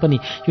स्वयं पनि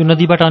यो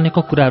नदीबाट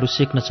अनेकौं कुराहरू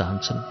सिक्न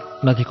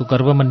चाहन्छन्। नदीको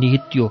गर्भमा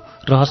निहित यो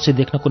रहस्य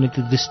देख्नको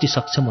निम्ति दृष्टि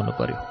सक्षम हुनु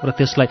पर्यो र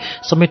त्यसलाई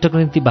समेट्नको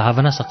निम्ति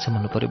भावना सक्षम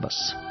हुनु पर्यो। बस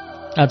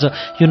आज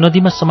यो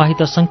नदीमा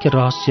समाहित असंख्य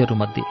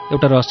रहस्यहरूमध्ये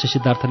एउटा रहस्य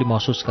सिद्धार्थले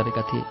महसुस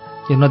गरेका थिए।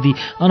 यो नदी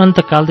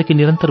अनन्तकालदेखि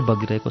निरन्तर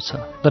बगिरहेको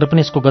छ, तर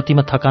पनि यसको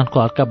गतिमा थकानको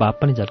हल्का भाव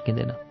पनि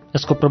झल्किँदैन।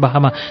 यसको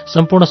प्रवाहमा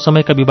सम्पूर्ण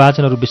समयका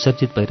विभाजनहरू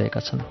विसर्जित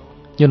भइरहेका छन्।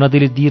 यो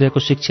नदीले दिइरहेको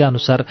शिक्षा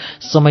अनुसार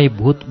समय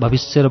भूत,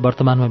 भविष्य र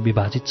वर्तमानमा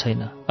विभाजित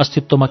छैन।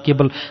 अस्तित्वमा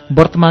केवल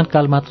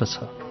वर्तमानकाल मात्र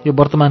छ। यो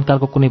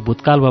वर्तमानकालको कुनै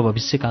भूतकाल वा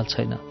भविष्यकाल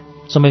छैन।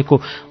 समयको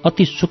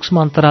अति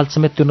सूक्ष्म अन्तराल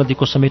समेत त्यो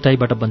नदीको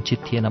समेटाइबाट वञ्चित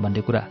थिएन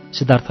भन्ने कुरा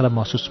सिद्धार्थलाई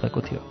महसुस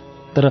भएको थियो।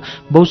 तर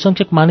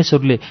बहुसंख्यक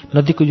मानिसहरूले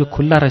नदीको यो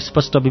खुल्ला र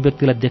स्पष्ट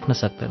अभिव्यक्तिलाई देख्न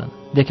सक्दैनन्,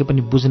 देखे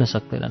पनि बुझ्न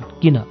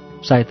सक्दैनन्। किन?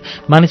 सायद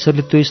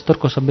मानिसहरूले त्यो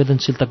स्तरको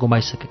संवेदनशीलता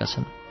गुमाइसकेका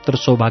छन्। तर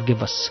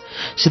सौभाग्यवश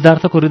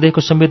सिद्धार्थको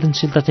हृदयको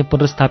संवेदनशीलता चाहिँ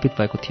पुनर्स्थापित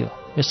भएको थियो।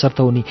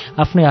 यसर्थ उनी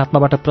आफ्नै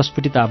आत्माबाट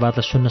प्रस्फुटित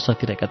आवाजलाई सुन्न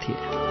सकिरहेका थिए।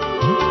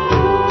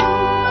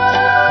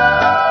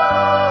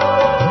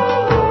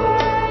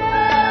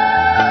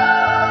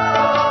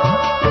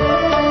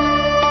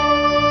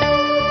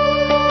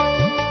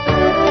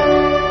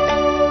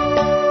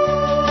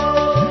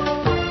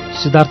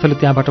 सिद्धार्थले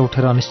त्यहाँबाट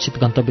उठेर अनिश्चित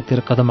गन्तव्यतिर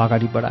कदम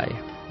अगाडि बढाए।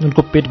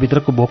 उनको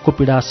पेटभित्रको भोकको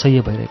पीडा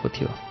असह्य भइरहेको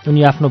थियो।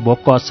 उनी आफ्नो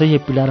भोकको असह्य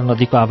पीडा र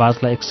नदीको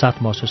आवाजलाई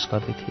एकसाथ महसुस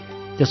गर्दै थिए।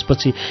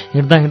 त्यसपछि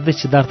हिँड्दा हिँड्दै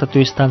सिद्धार्थ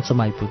त्यो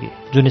स्थानसम्म आइपुगे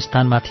जुन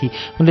स्थानमाथि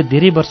उनले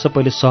धेरै वर्ष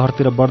पहिले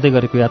शहरतिर बढ्दै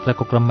गरेको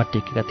यात्राको क्रममा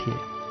टेकेका थिए।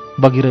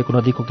 बगिरहेको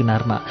नदीको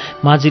किनारमा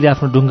माझीले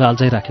आफ्नो डुङ्गा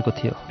अल्झाइराखेको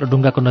थियो र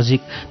डुङ्गाको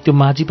नजिक त्यो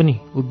माझी पनि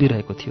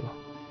उभिरहेको थियो।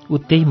 ऊ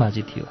त्यही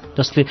माझी थियो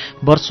जसले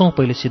वर्षौं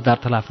पहिले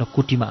सिद्धार्थलाई आफ्नो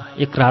कुटीमा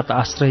एक रात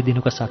आश्रय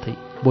दिनुका साथै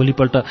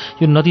भोलिपल्ट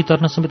यो नदी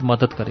तर्न समेत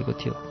मद्दत गरेको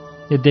थियो।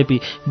 यद्यपि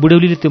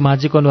बुढौलीले त्यो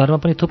माझीको अनुहारमा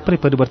पनि थुप्रै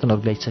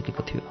परिवर्तनहरू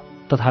ल्याइसकेको थियो।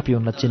 तथापि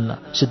उनलाई चिन्न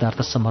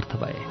सिद्धार्थ समर्थ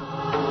भए।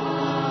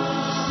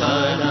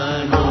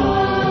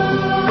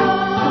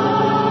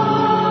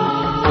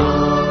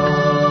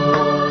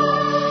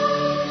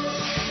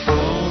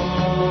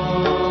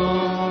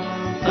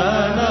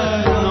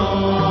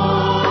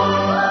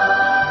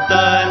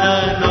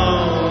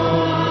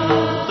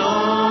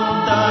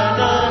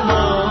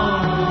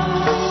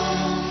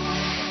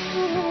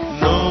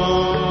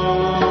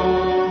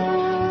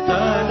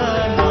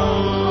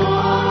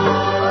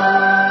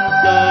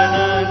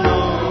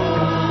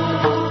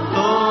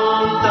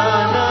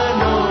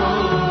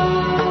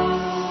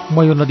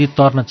 यो नदी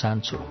तर्न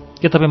चाहन्छु,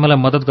 के तपाईँ मलाई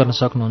मद्दत गर्न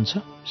सक्नुहुन्छ?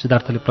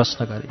 सिद्धार्थले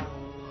प्रश्न गरे।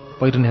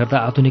 पहिरन हेर्दा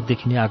आधुनिक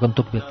देखिने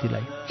आगन्तुक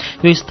व्यक्तिलाई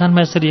यो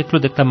स्थानमा यसरी एक्लो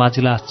देख्दा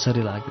माझीलाई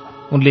आश्चर्य लाग्यो।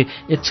 उनले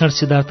एक क्षण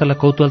सिद्धार्थलाई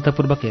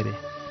कौतूहलतापूर्वक हेरे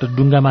र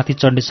डुङ्गामाथि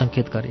चढ्ने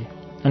सङ्केत गरे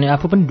अनि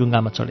आफू पनि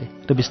डुङ्गामा चढे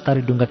र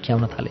बिस्तारै डुङ्गा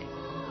खियाउन थाले।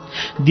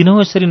 दिनौँ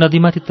यसरी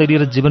नदीमाथि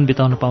तैरिएर जीवन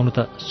बिताउन पाउनु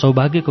त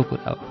सौभाग्यको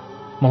कुरा हो।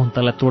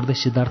 मोहनतालाई तोड्दै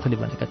सिद्धार्थले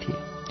भनेका थिए,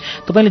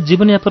 तपाईँले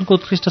जीवनयापनको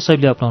उत्कृष्ट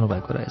शैली अपनाउनु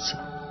भएको रहेछ।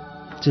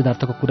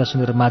 सिद्धार्थको कुरा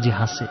सुनेर माझी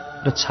हाँसे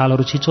र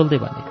छालहरू छिचोल्दै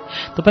भने,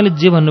 तपाईँले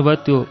जे भन्नुभयो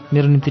त्यो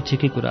मेरो निम्ति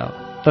ठिकै कुरा हो,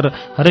 तर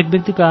हरेक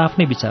व्यक्तिको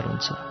आफ्नै विचार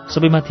हुन्छ,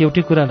 सबैमाथि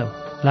एउटै कुरा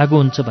लागू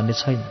हुन्छ भन्ने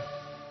छैन।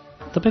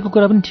 तपाईँको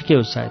कुरा पनि ठिकै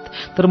हो सायद,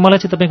 तर मलाई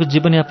चाहिँ तपाईँको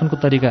जीवनयापनको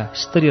तरिका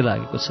स्तरीय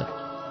लागेको छ।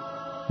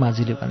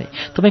 माझीले भने,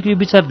 तपाईँको यो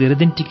विचार धेरै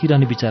दिन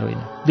टिकिरहने विचार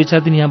होइन।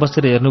 2-4 दिन यहाँ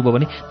बसेर हेर्नुभयो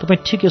भने तपाईँ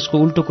ठिक यसको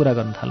उल्टो कुरा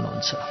गर्न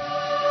थाल्नुहुन्छ।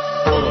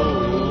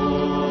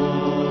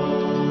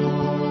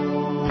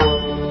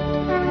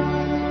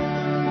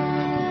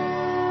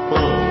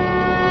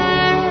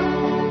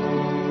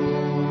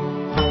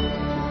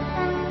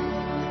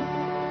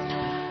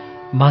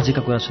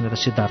 माझीका कुरा सुनेर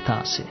सिद्धार्थ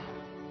हाँसे।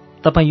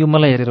 तपाईँ यो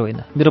मलाई हेरेर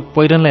होइन, मेरो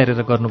पहिरनलाई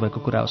हेरेर गर्नुभएको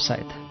कुरा हो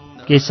सायद।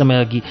 केही समय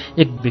अघि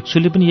एक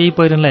भिक्षुले पनि यही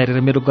पहिरनलाई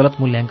हेरेर मेरो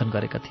गलत मूल्याङ्कन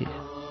गरेका थिए।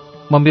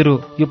 म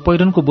मेरो यो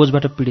पहिरनको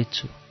बोझबाट पीडित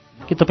छु।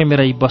 के तपाईँ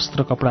मेरा यी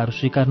वस्त्र कपडाहरू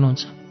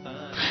स्वीकार्नुहुन्छ?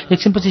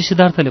 एकछिनपछि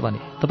सिद्धार्थले भने,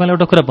 तपाईँलाई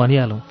एउटा कुरा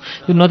भनिहालौँ,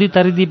 यो नदी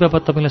तारिदिए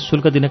बापत तपाईँलाई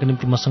शुल्क दिनका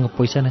निम्ति मसँग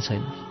पैसा नै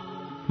छैन।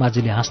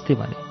 माझीले हाँस्दै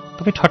भने,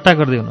 तपाईँ ठट्टा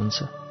गर्दै हुनुहुन्छ।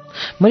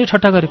 मैले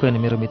ठट्टा गरेको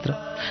होइन मेरो मित्र।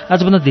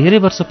 आजभन्दा धेरै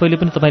वर्ष पहिले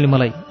पनि तपाईँले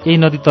मलाई यही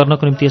नदी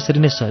तर्नको निम्ति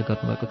यसरी नै सहयोग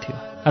गर्नुभएको थियो।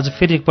 आज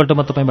फेरि एकपल्ट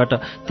म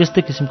तपाईँबाट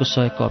त्यस्तै किसिमको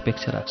सहयोगको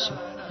अपेक्षा राख्छु।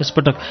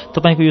 यसपटक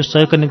तपाईँको यो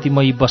सहयोगका निम्ति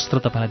म यी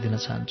वस्त्र तपाईँलाई दिन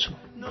चाहन्छु।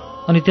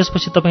 अनि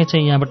त्यसपछि तपाईँ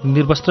चाहिँ यहाँबाट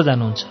निर्वस्त्र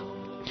जानुहुन्छ।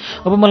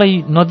 अब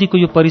मलाई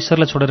नदीको यो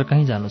परिसरलाई छोडेर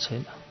कहीँ जानु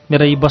छैन।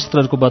 मेरा यी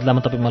वस्त्रहरूको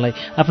बदलामा तपाईँ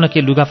मलाई आफ्ना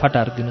केही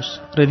लुगाफाटाहरू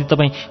दिनुहोस् र यदि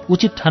तपाईँ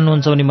उचित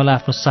ठान्नुहुन्छ भने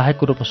मलाई आफ्नो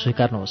सहायकको रूपमा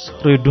स्वीकार्नुहोस्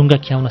र यो डुङ्गा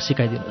खियाउन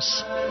सिकाइदिनुहोस्।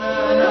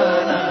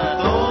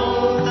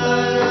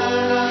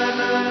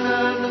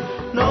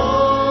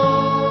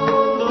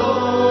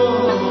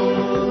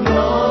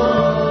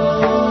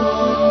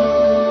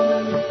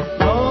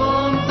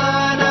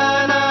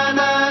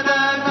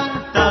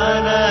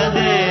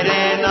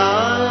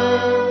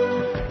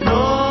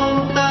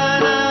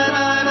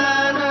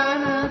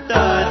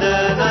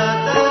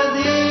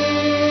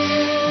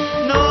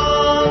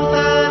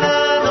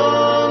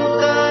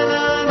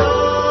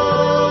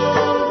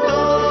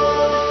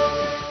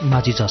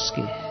 माझी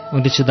झस्के।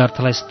 उनले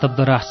सिद्धार्थलाई स्तब्ध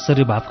र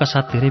आश्चर्य भावका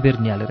साथ धेरै बेर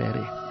निहालेर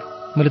हेरे।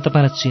 मैले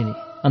तपाईँलाई चिने।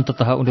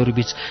 अन्ततः उनीहरू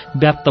बीच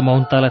व्याप्त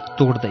मौनतालाई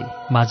तोड्दै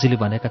माझीले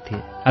भनेका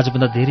थिए,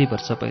 आजभन्दा धेरै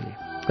वर्ष पहिले,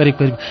 करिब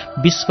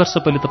 20 वर्ष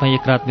पहिले तपाईँ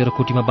एक रात मेरो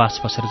कुटीमा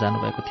बास बसेर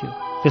जानुभएको थियो।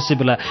 त्यसै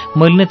बेला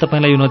मैले नै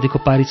तपाईँलाई यो नदीको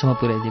पारीसम्म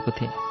पुर्याइदिएको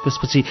थिएँ।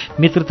 त्यसपछि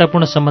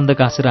मित्रतापूर्ण सम्बन्ध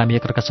गाँसेर हामी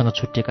एकअर्कासँग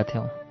छुट्टिएका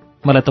थियौँ।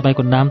 मलाई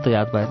तपाईँको नाम त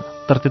याद भएन,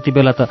 तर त्यति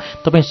बेला त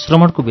तपाईँ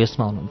श्रमणको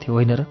वेशमा हुनुहुन्थ्यो,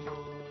 होइन र?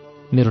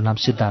 मेरो नाम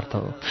सिद्धार्थ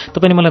हो।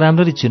 तपाईँले मलाई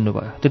राम्ररी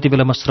चिन्नुभयो। त्यति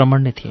बेला म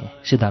श्रमण नै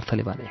थिएँ,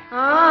 सिद्धार्थले भने।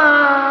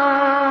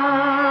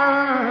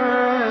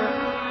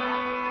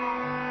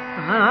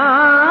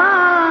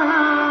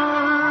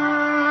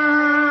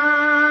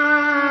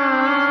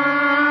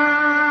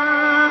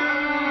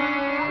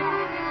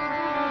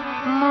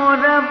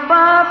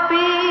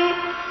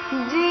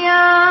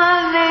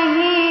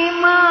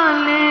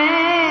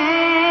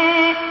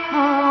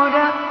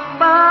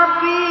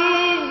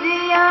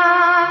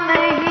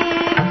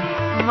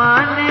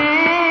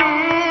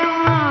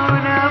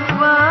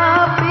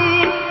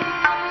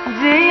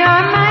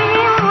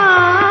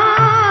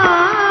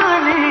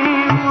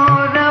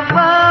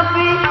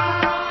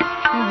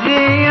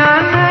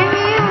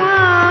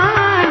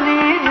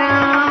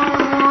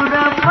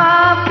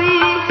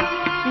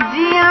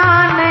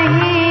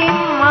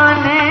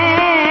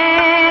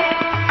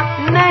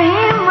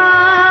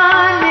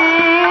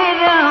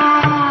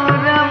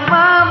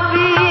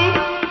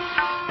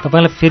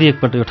 तपाईँलाई फेरि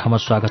एकपल्ट यो ठाउँमा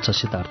स्वागत छ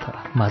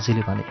सिद्धार्थ,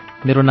 माझीले भने।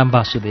 मेरो नाम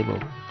वासुदेव हो।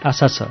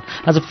 आशा छ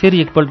आज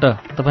फेरि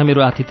एकपल्ट तपाईँ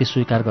मेरो आतिथ्य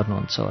स्वीकार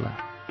गर्नुहुन्छ होला।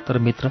 तर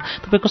मित्र,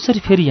 तपाईँ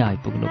कसरी फेरि यहाँ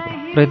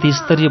आइपुग्नुभयो र यति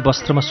स्तरीय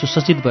वस्त्रमा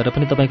सुसज्जित भएर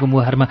पनि तपाईँको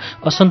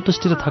मुहारमा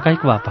असन्तुष्टि र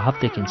थकाइको भाव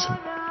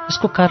देखिन्छन्?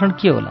 यसको कारण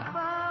के होला?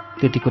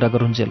 त्यति कुरा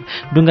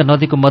गरुन्जेल डुङ्गा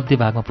नदीको मध्य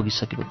भागमा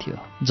पुगिसकेको थियो,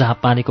 जहाँ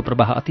पानीको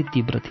प्रवाह अति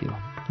तीव्र थियो।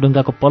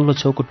 डुङ्गाको पल्लो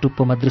छेउको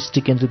टुप्पोमा दृष्टि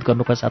केन्द्रित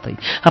गर्नुका साथै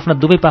आफ्ना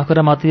दुवै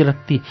पाखुरामा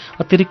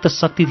अतिरिक्त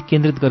शक्ति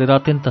केन्द्रित गरेर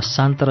अत्यन्त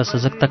शान्त र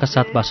सजगताका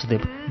साथ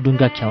वासुदेव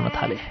डुङ्गा खियाउन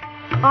थाले।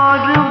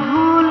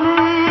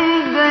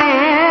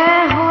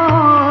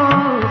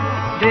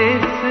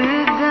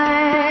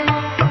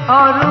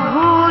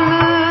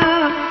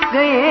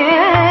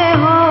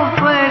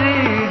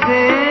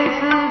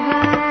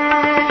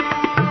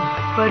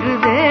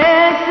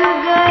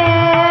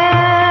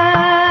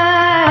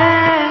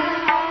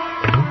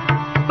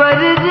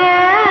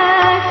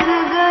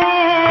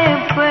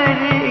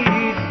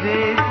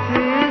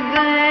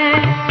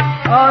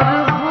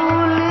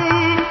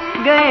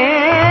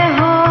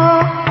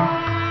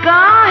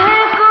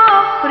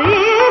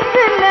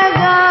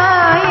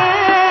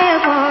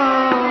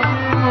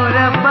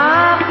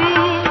 पापी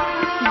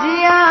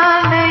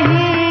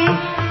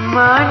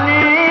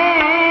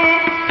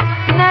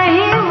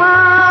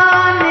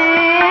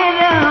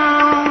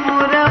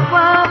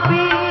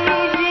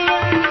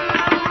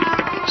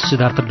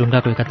सिद्धार्थ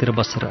ढुङ्गाको एकातिर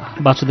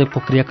बसेर वासुदेवको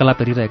क्रियाकलाप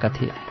हेरिरहेका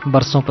थिए।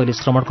 वर्षौं पहिले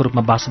श्रमणको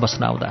रूपमा बास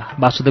बस्न आउँदा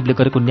वासुदेवले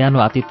गरेको न्यानो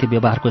आतिथ्य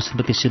व्यवहारको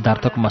स्मृति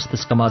सिद्धार्थको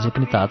मस्तिष्कमा अझै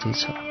पनि ताजै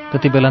छ।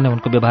 त्यति बेला नै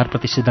उनको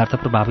व्यवहारप्रति सिद्धार्थ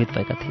प्रभावित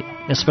भएका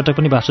थिए। यसपटक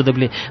पनि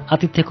वासुदेवले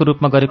आतिथ्यको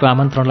रूपमा गरेको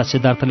आमन्त्रणलाई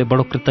सिद्धार्थले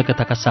बडो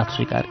कृतज्ञताका साथ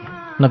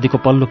स्वीकारे। नदीको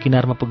पल्लो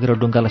किनारमा पुगेर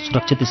डुङ्गालाई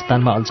सुरक्षित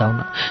स्थानमा अल्झाउन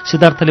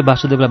सिद्धार्थले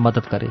वासुदेवलाई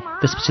मद्दत गरे।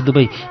 त्यसपछि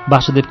दुवै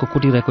वासुदेवको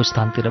कुटी रहेको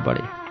स्थानतिर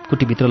बढे।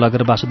 कुटीभित्र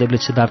लगेर वासुदेवले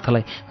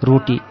सिद्धार्थलाई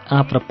रोटी,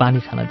 आँप र पानी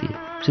खान दिए।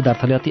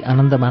 सिद्धार्थले अति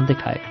आनन्द मान्दै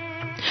खाए।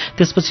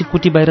 त्यसपछि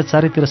कुटी बाहिर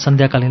चारैतिर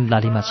सन्ध्याकालीन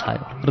लालीमा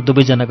छायो र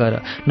दुवैजना गएर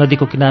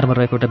नदीको किनारमा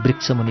रहेको एउटा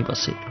वृक्ष मुनि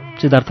बसे।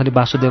 सिद्धार्थले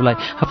वासुदेवलाई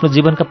आफ्नो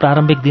जीवनका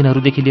प्रारम्भिक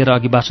दिनहरूदेखि लिएर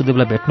अघि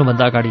वासुदेवलाई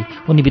भेट्नुभन्दा अगाडि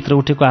उनीभित्र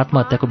उठेको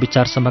आत्महत्याको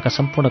विचारसम्मका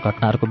सम्पूर्ण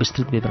घटनाहरूको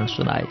विस्तृत विवरण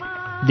सुनाए।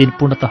 दिन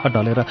पूर्णतः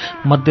ढलेर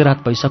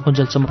मध्यरात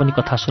भइसकुन्जेलसम्म पनि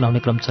कथा सुनाउने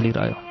क्रम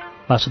चलिरह्यो।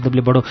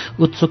 वासुदेवले बडो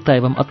उत्सुकता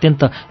एवं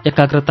अत्यन्त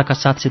एकाग्रताका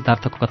साथ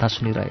सिद्धार्थको कथा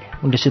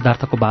सुनिरहे। उनले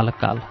सिद्धार्थको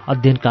बालककाल,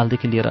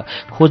 अध्ययनकालदेखि लिएर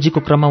खोजीको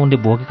क्रममा उनले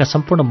भोगेका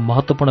सम्पूर्ण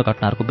महत्त्वपूर्ण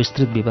घटनाहरूको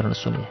विस्तृत विवरण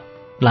सुने।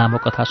 लामो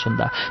कथा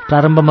सुन्दा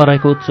प्रारम्भमा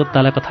रहेको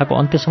उत्सुकतालाई कथाको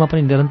अन्त्यसम्म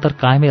पनि निरन्तर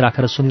कायमै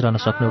राखेर सुनिरहन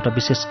सक्ने एउटा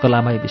विशेष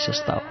कलामय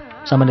विशेषता हो।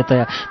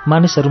 सामान्यतया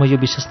मानिसहरूमा यो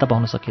विशेषता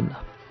पाउन सकिन्न,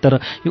 तर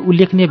यो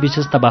उल्लेखनीय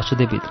विशेषता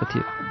वासुदेवभित्र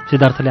थियो।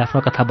 सिद्धार्थले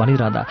आफ्नो कथा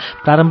भनिरहँदा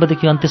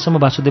प्रारम्भदेखि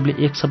अन्त्यसम्म वासुदेवले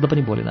एक शब्द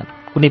पनि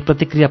बोलेनन्। कुनै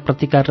प्रतिक्रिया,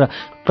 प्रतिकार र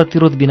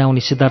प्रतिरोध बिना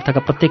उनी सिद्धार्थका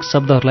प्रत्येक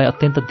शब्दहरूलाई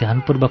अत्यन्त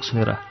ध्यानपूर्वक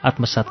सुनेर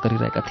आत्मसात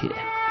गरिरहेका थिए।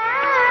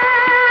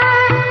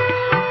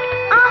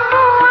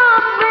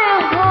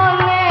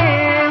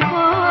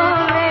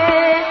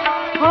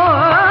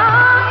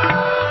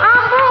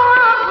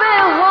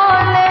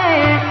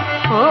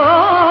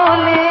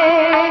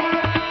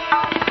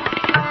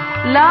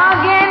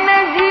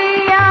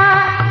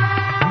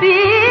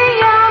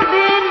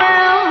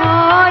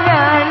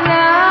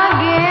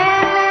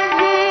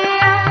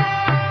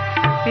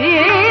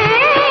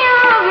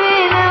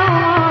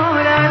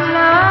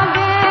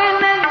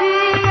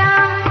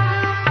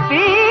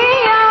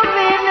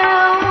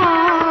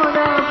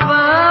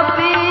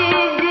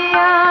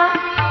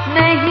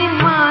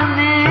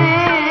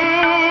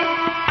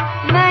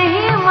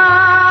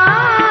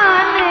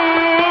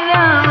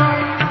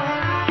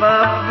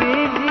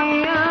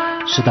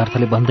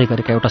 सिद्धार्थले भन्दै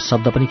गरेका एउटा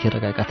शब्द पनि खेर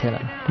गएका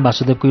थिएनन्।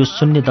 वासुदेवको यो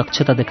शून्य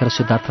दक्षता देखेर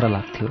सिद्धार्थलाई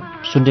लाग्थ्यो,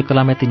 शून्य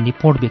कलामा यति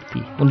निपुण व्यक्ति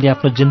उनले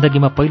आफ्नो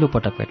जिन्दगीमा पहिलो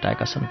पटक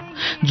भेटाएका छन्,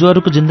 जो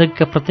अरूको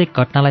जिन्दगीका प्रत्येक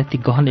घटनालाई ती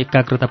गहन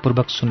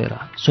एकाग्रतापूर्वक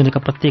सुनेका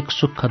प्रत्येक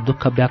सुख,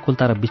 दुःख,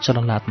 व्याकुलता र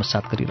विचलनलाई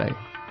आत्मसात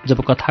गरिरहे। जब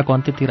कथाको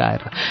अन्त्यतिर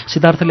आएर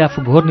सिद्धार्थले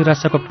आफू घोर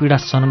निराशाको पीडा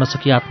सहन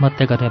नसकी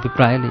आत्महत्या गर्ने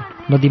अभिप्रायले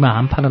नदीमा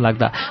हाम फाल्न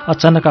लाग्दा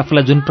अचानक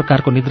आफूलाई जुन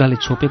प्रकारको निद्राले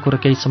छोपेको र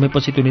केही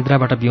समयपछि त्यो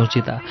निद्राबाट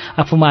बिउजिँदा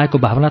आफूमा आएको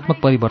भावनात्मक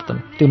परिवर्तन,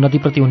 त्यो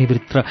नदीप्रति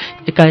उनीभित्र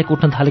एकाएक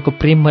उठ्न थालेको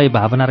प्रेममय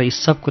भावना र यी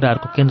सब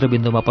कुराहरूको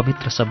केन्द्रबिन्दुमा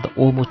पवित्र शब्द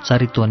ओम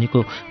उच्चारित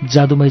ध्वनिको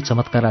जादुमय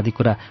चमत्कार आदि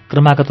कुरा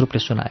क्रमागत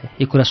रूपले सुनाए।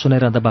 यी कुरा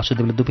सुनाइरहँदा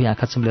वासुदेवले दुवै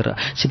आँखा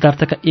चिम्लेर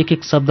सिद्धार्थका एक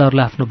एक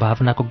शब्दहरूलाई आफ्नो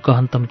भावनाको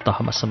गहनतम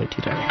तहमा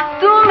समेटिरहे।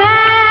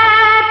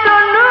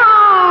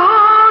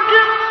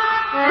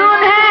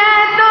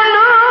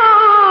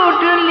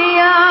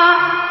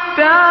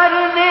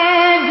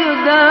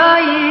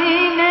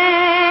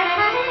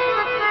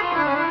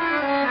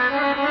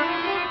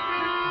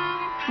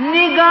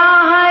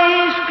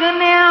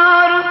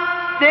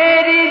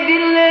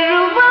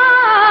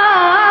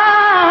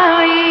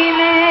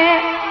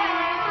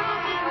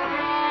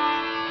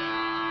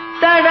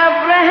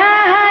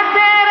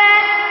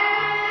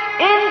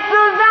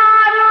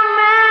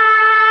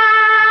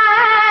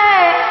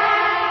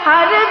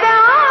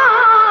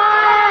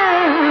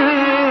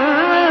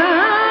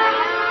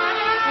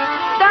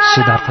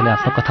 सिद्धार्थले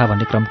आफ्नो कथा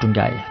भन्ने क्रम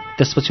टुङ्गाए।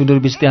 त्यसपछि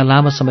उनीहरूबीच त्यहाँ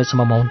लामो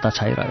समयसम्म मौनता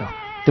छाइरह्यो।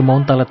 त्यो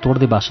मौनतालाई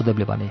तोड्दै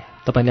वासुदेवले भने,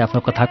 तपाईँले आफ्नो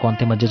कथाको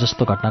अन्त्यमा जे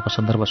जस्तो घटनाको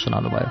सन्दर्भ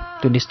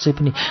सुनाउनुभयो त्यो निश्चय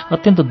पनि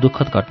अत्यन्त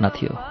दुःखद घटना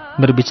थियो।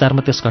 मेरो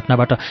विचारमा त्यस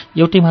घटनाबाट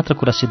एउटै मात्र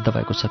कुरा सिद्ध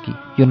भएको छ कि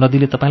यो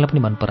नदीले तपाईँलाई पनि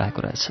मन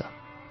पराएको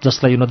रहेछ।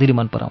 जसलाई यो नदीले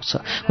मन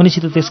पराउँछ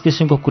उनीसित त्यस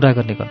किसिमको कुरा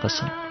गर्ने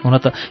गर्दछन्। हुन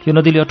त यो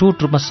नदीले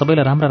अटुट रूपमा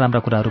सबैलाई राम्रा राम्रा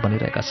कुराहरू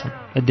भनिरहेका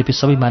छन्। यद्यपि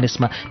सबै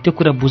मानिसमा त्यो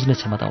कुरा बुझ्ने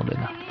क्षमता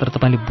हुँदैन, तर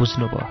तपाईँले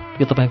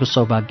बुझ्नुभयो, यो तपाईँको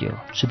सौभाग्य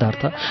हो।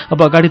 सिद्धार्थ, अब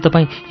अगाडि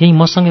तपाईँ यहीँ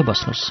मसँगै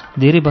बस्नुहोस्।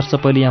 धेरै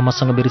वर्ष पहिले यहाँ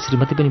मसँग मेरी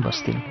श्रीमती पनि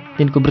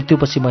बस्थिन्। तिनको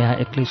मृत्युपछि म यहाँ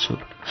एक्लै छु।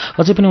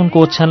 अझै पनि उनको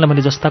ओछ्यानलाई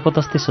मैले जस्ताको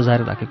तस्तै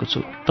सजाएर राखेको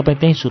छु। तपाईँ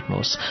त्यहीँ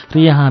सुत्नुहोस्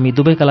र यहाँ हामी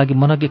दुवैका लागि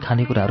मनग्गे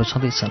खानेकुराहरू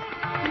छँदैछन्।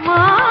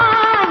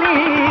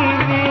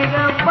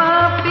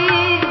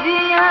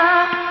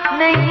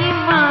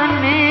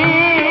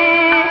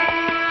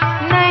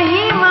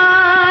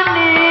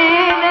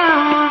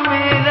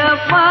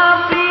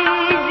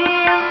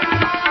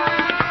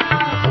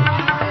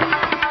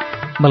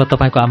 मलाई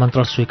तपाईँको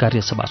आमन्त्रण स्वीकार्य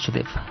छ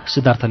वासुदेव,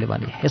 सिद्धार्थले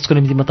भने। यसको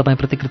निम्ति म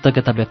तपाईँप्रति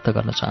कृतज्ञता व्यक्त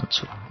गर्न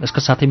चाहन्छु। यसका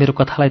साथै मेरो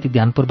कथालाई यति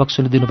ध्यानपूर्वक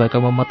सुनिदिनु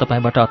भएकोमा म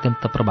तपाईँबाट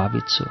अत्यन्त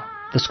प्रभावित छु।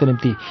 त्यसको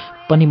निम्ति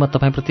पनि म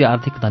तपाईँप्रति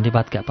हार्दिक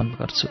धन्यवाद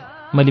ज्ञापन गर्छु।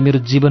 मैले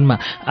मेरो जीवनमा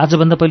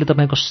आजभन्दा पहिले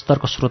तपाईँको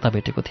स्तरको श्रोता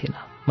भेटेको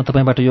थिइनँ। म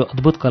तपाईँबाट यो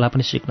अद्भुत कला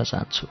पनि सिक्न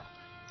चाहन्छु।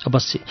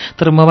 अवश्य,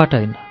 तर मबाट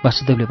होइन,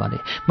 वासुदेवले भने।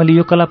 मैले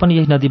यो कला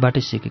पनि यही नदीबाटै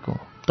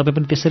सिकेको। तपाईँ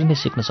पनि त्यसरी नै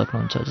सिक्न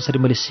सक्नुहुन्छ जसरी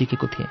मैले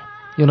सिकेको थिएँ।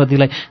 यो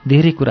नदीलाई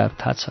धेरै कुराहरू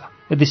थाहा छ।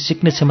 यदि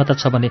सिक्ने क्षमता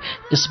छ भने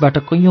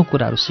यसबाट कैयौँ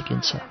कुराहरू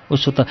सिकिन्छ।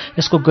 उसो त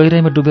यसको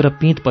गहिराइमा डुबेर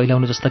पिँध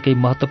पहिलाउनु जस्ता केही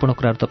महत्त्वपूर्ण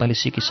कुराहरू तपाईँले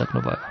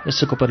सिकिसक्नुभयो।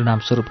 यसको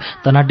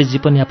परिणामस्वरूप धनाढ्य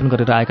जीवनयापन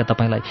गरेर आएका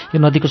तपाईँलाई यो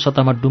नदीको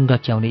सतहमा डुङ्गा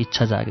क्याउने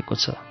इच्छा जागेको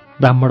छ।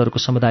 ब्राह्मणहरूको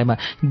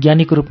समुदायमा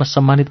ज्ञानीको रूपमा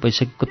सम्मानित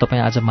भइसकेको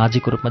तपाईँ आज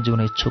माझीको रूपमा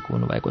जिउन इच्छुक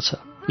हुनुभएको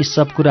छ। यी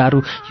सब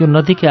कुराहरू यो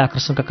नदीकै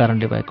आकर्षणका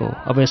कारणले भएको हो।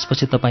 अब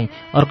यसपछि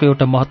तपाईँ अर्को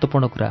एउटा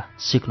महत्त्वपूर्ण कुरा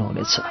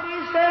सिक्नुहुनेछ।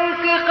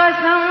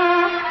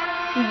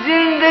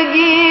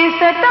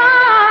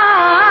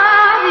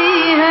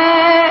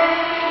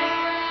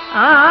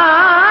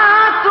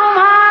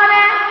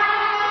 तुम्हारे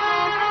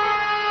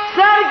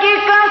सर की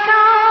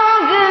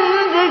कसम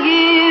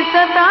जिंदगी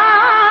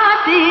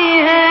सताती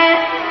है।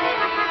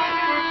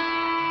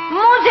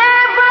 मुझे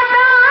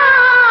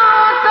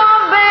बताओ तो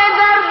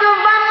बेदर्द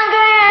बन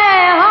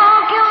गए हो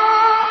क्यों?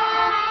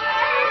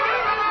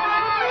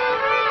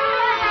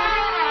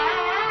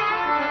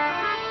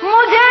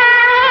 मुझे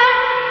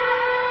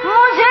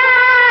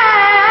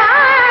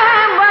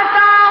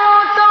बताओ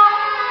तो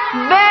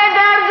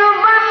बेदर्द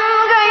बन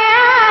गए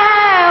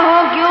हो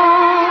क्यों?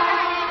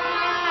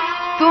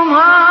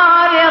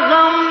 तुम्हारे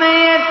गम में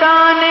ये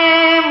ताने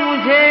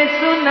मुझे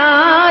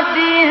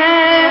सुनाती है।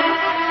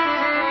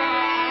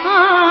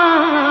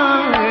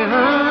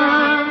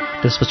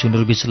 त्यसपछि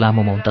उनीहरू बीच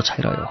लामो मौनता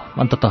छाइरह्यो।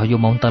 अन्ततः यो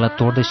मौनतालाई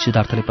तोड्दै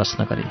सिद्धार्थले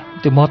प्रश्न गरे,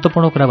 त्यो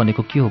महत्त्वपूर्ण कुरा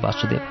भनेको के हो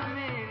वासुदेव?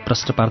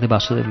 प्रश्न पार्दै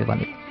वासुदेवले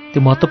भने, त्यो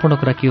महत्त्वपूर्ण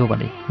कुरा के हो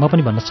भने म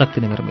पनि भन्न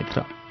सक्दिनँ मेरो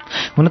मित्र।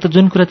 हुन त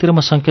जुन कुरातिर म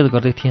सङ्केत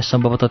गर्दै थिएँ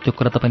सम्भवतः त्यो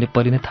कुरा तपाईँले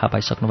पहिले नै थाहा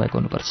पाइसक्नु भएको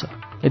हुनुपर्छ।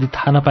 यदि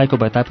थाहा नपाएको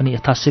भए तापनि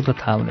यथाशीघ्र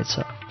थाहा हुनेछ।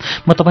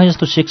 म तपाईँ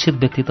जस्तो शिक्षित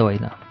व्यक्ति त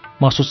होइन।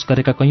 महसुस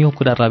गरेका कैयौँ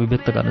कुराहरूलाई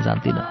अभिव्यक्त गर्न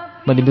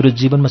जान्दिनँ। मैले मेरो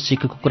जीवनमा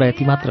सिकेको कुरा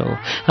यति मात्र हो,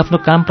 आफ्नो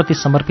कामप्रति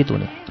समर्पित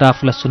हुने र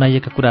आफूलाई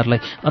सुनाइएका कुराहरूलाई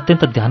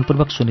अत्यन्त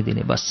ध्यानपूर्वक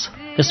सुनिदिने बस।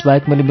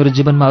 यसबाहेक मैले मेरो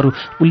जीवनमा अरू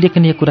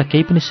उल्लेखनीय कुरा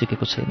केही पनि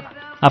सिकेको छैन।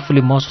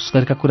 आफूले महसुस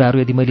गरेका कुराहरू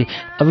यदि मैले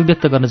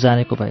अभिव्यक्त गर्न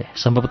जानेको भए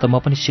सम्भवतः म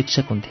पनि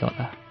शिक्षक हुन्थेँ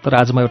होला। तर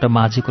आज म एउटा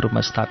माझीको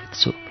रूपमा स्थापित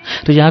छु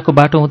र यहाँको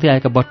बाटो हुँदै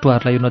आएका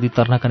बटुवाहरूलाई यो नदी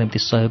तर्नका निम्ति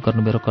सहयोग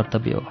गर्नु मेरो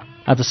कर्तव्य हो।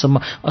 आजसम्म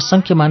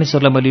असङ्ख्य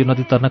मानिसहरूलाई मैले यो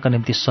नदी तर्नका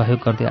निम्ति सहयोग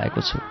गर्दै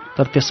आएको छु,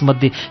 तर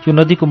त्यसमध्ये यो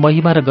नदीको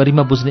महिमा र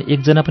गरिमा बुझ्ने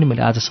एकजना पनि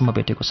मैले आजसम्म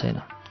भेटेको छैन।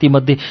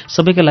 तीमध्ये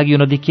सबैका लागि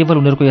यो नदी केवल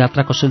उनीहरूको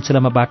यात्राको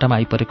सिलसिलामा बाटामा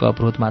आइपरेको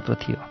अवरोध मात्र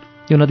थियो।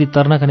 यो नदी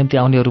तर्नका निम्ति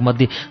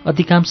आउनेहरूमध्ये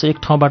अधिकांश एक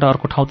ठाउँबाट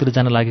अर्को ठाउँतिर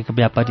जान लागेका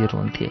व्यापारीहरू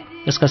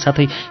हुन्थे। यसका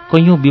साथै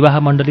कैयौँ विवाह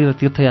मण्डली र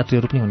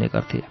तीर्थयात्रीहरू पनि हुने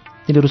गर्थे।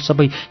 यिनीहरू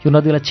सबै यो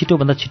नदीलाई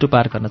छिटोभन्दा छिटो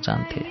पार गर्न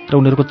चाहन्थे र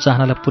उनीहरूको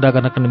चाहनालाई पूरा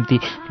गर्नका निम्ति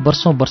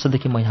वर्षौँ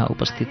वर्षदेखि म यहाँ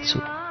उपस्थित छु।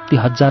 ती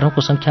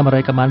हजारौँको सङ्ख्यामा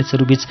रहेका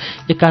मानिसहरूबीच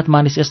एकाध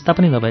मानिस यस्ता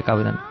पनि नभएका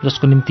होइनन्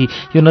जसको निम्ति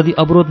यो नदी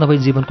अवरोध नभई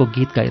जीवनको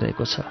गीत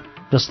गाइरहेको छ,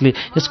 जसले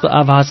यसको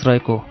आवाज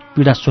रहेको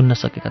पीडा सुन्न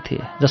सकेका थिए,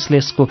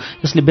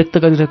 यसले व्यक्त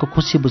गरिरहेको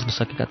खुसी बुझ्न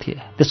सकेका थिए।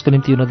 त्यसको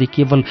निम्ति यो नदी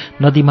केवल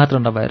नदी मात्र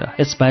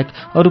नभएर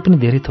यसबाहेक अरू पनि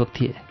धेरै थोक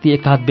थिए। ती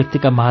एकाध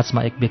व्यक्तिका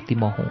माझमा एक व्यक्ति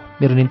म हुँ।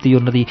 मेरो निम्ति यो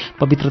नदी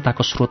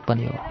पवित्रताको स्रोत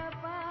पनि हो।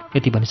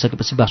 यति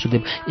भनिसकेपछि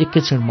वासुदेव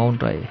एकैक्षण मौन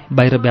रहे।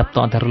 बाहिर व्याप्त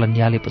अँध्यारोलाई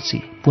निहालेपछि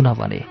पुनः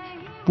भने,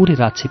 पुरै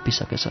रात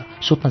छिप्पिसकेछ,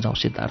 सुत्न जाउँ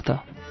सिद्धार्थ।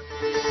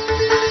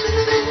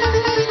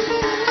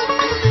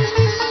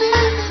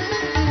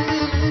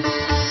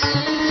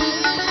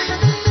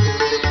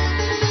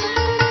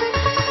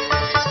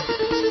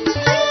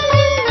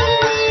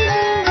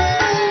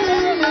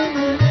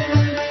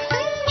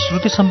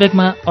 श्रुति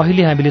सम्वेकमा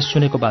अहिले हामीले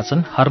सुनेको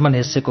वाचन हर्मन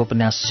हेस्सेको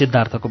उपन्यास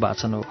सिद्धार्थको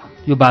वाचन हो।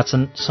 यो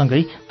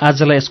वाचनसँगै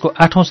आजलाई यसको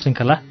 8औं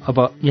श्रृङ्खला अब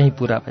यहीँ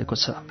पूरा भएको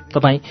छ।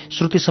 तपाईँ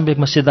श्रुति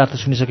सम्वेकमा सिद्धार्थ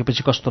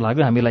सुनिसकेपछि कस्तो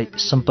लाग्यो हामीलाई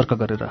सम्पर्क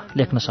गरेर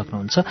लेख्न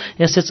सक्नुहुन्छ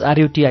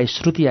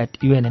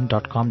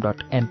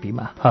shruti@unn.com.np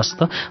मा। हस्त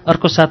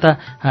अर्को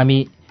साता हामी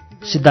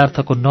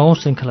सिद्धार्थको 9औं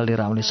श्रृङ्खला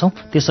लिएर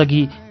आउनेछौँ।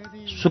 त्यसअघि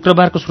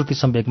शुक्रबारको श्रुति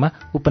सम्वेकमा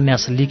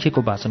उपन्यास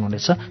लेखेको वाचन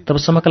हुनेछ।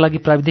 तबसम्मका लागि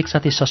प्राविधिक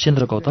साथी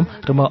सशेन्द्र गौतम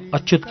र म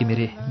अच्युत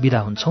घिमिरे बिदा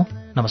हुन्छौँ।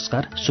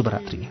 नमस्कार,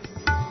 शुभरात्रि।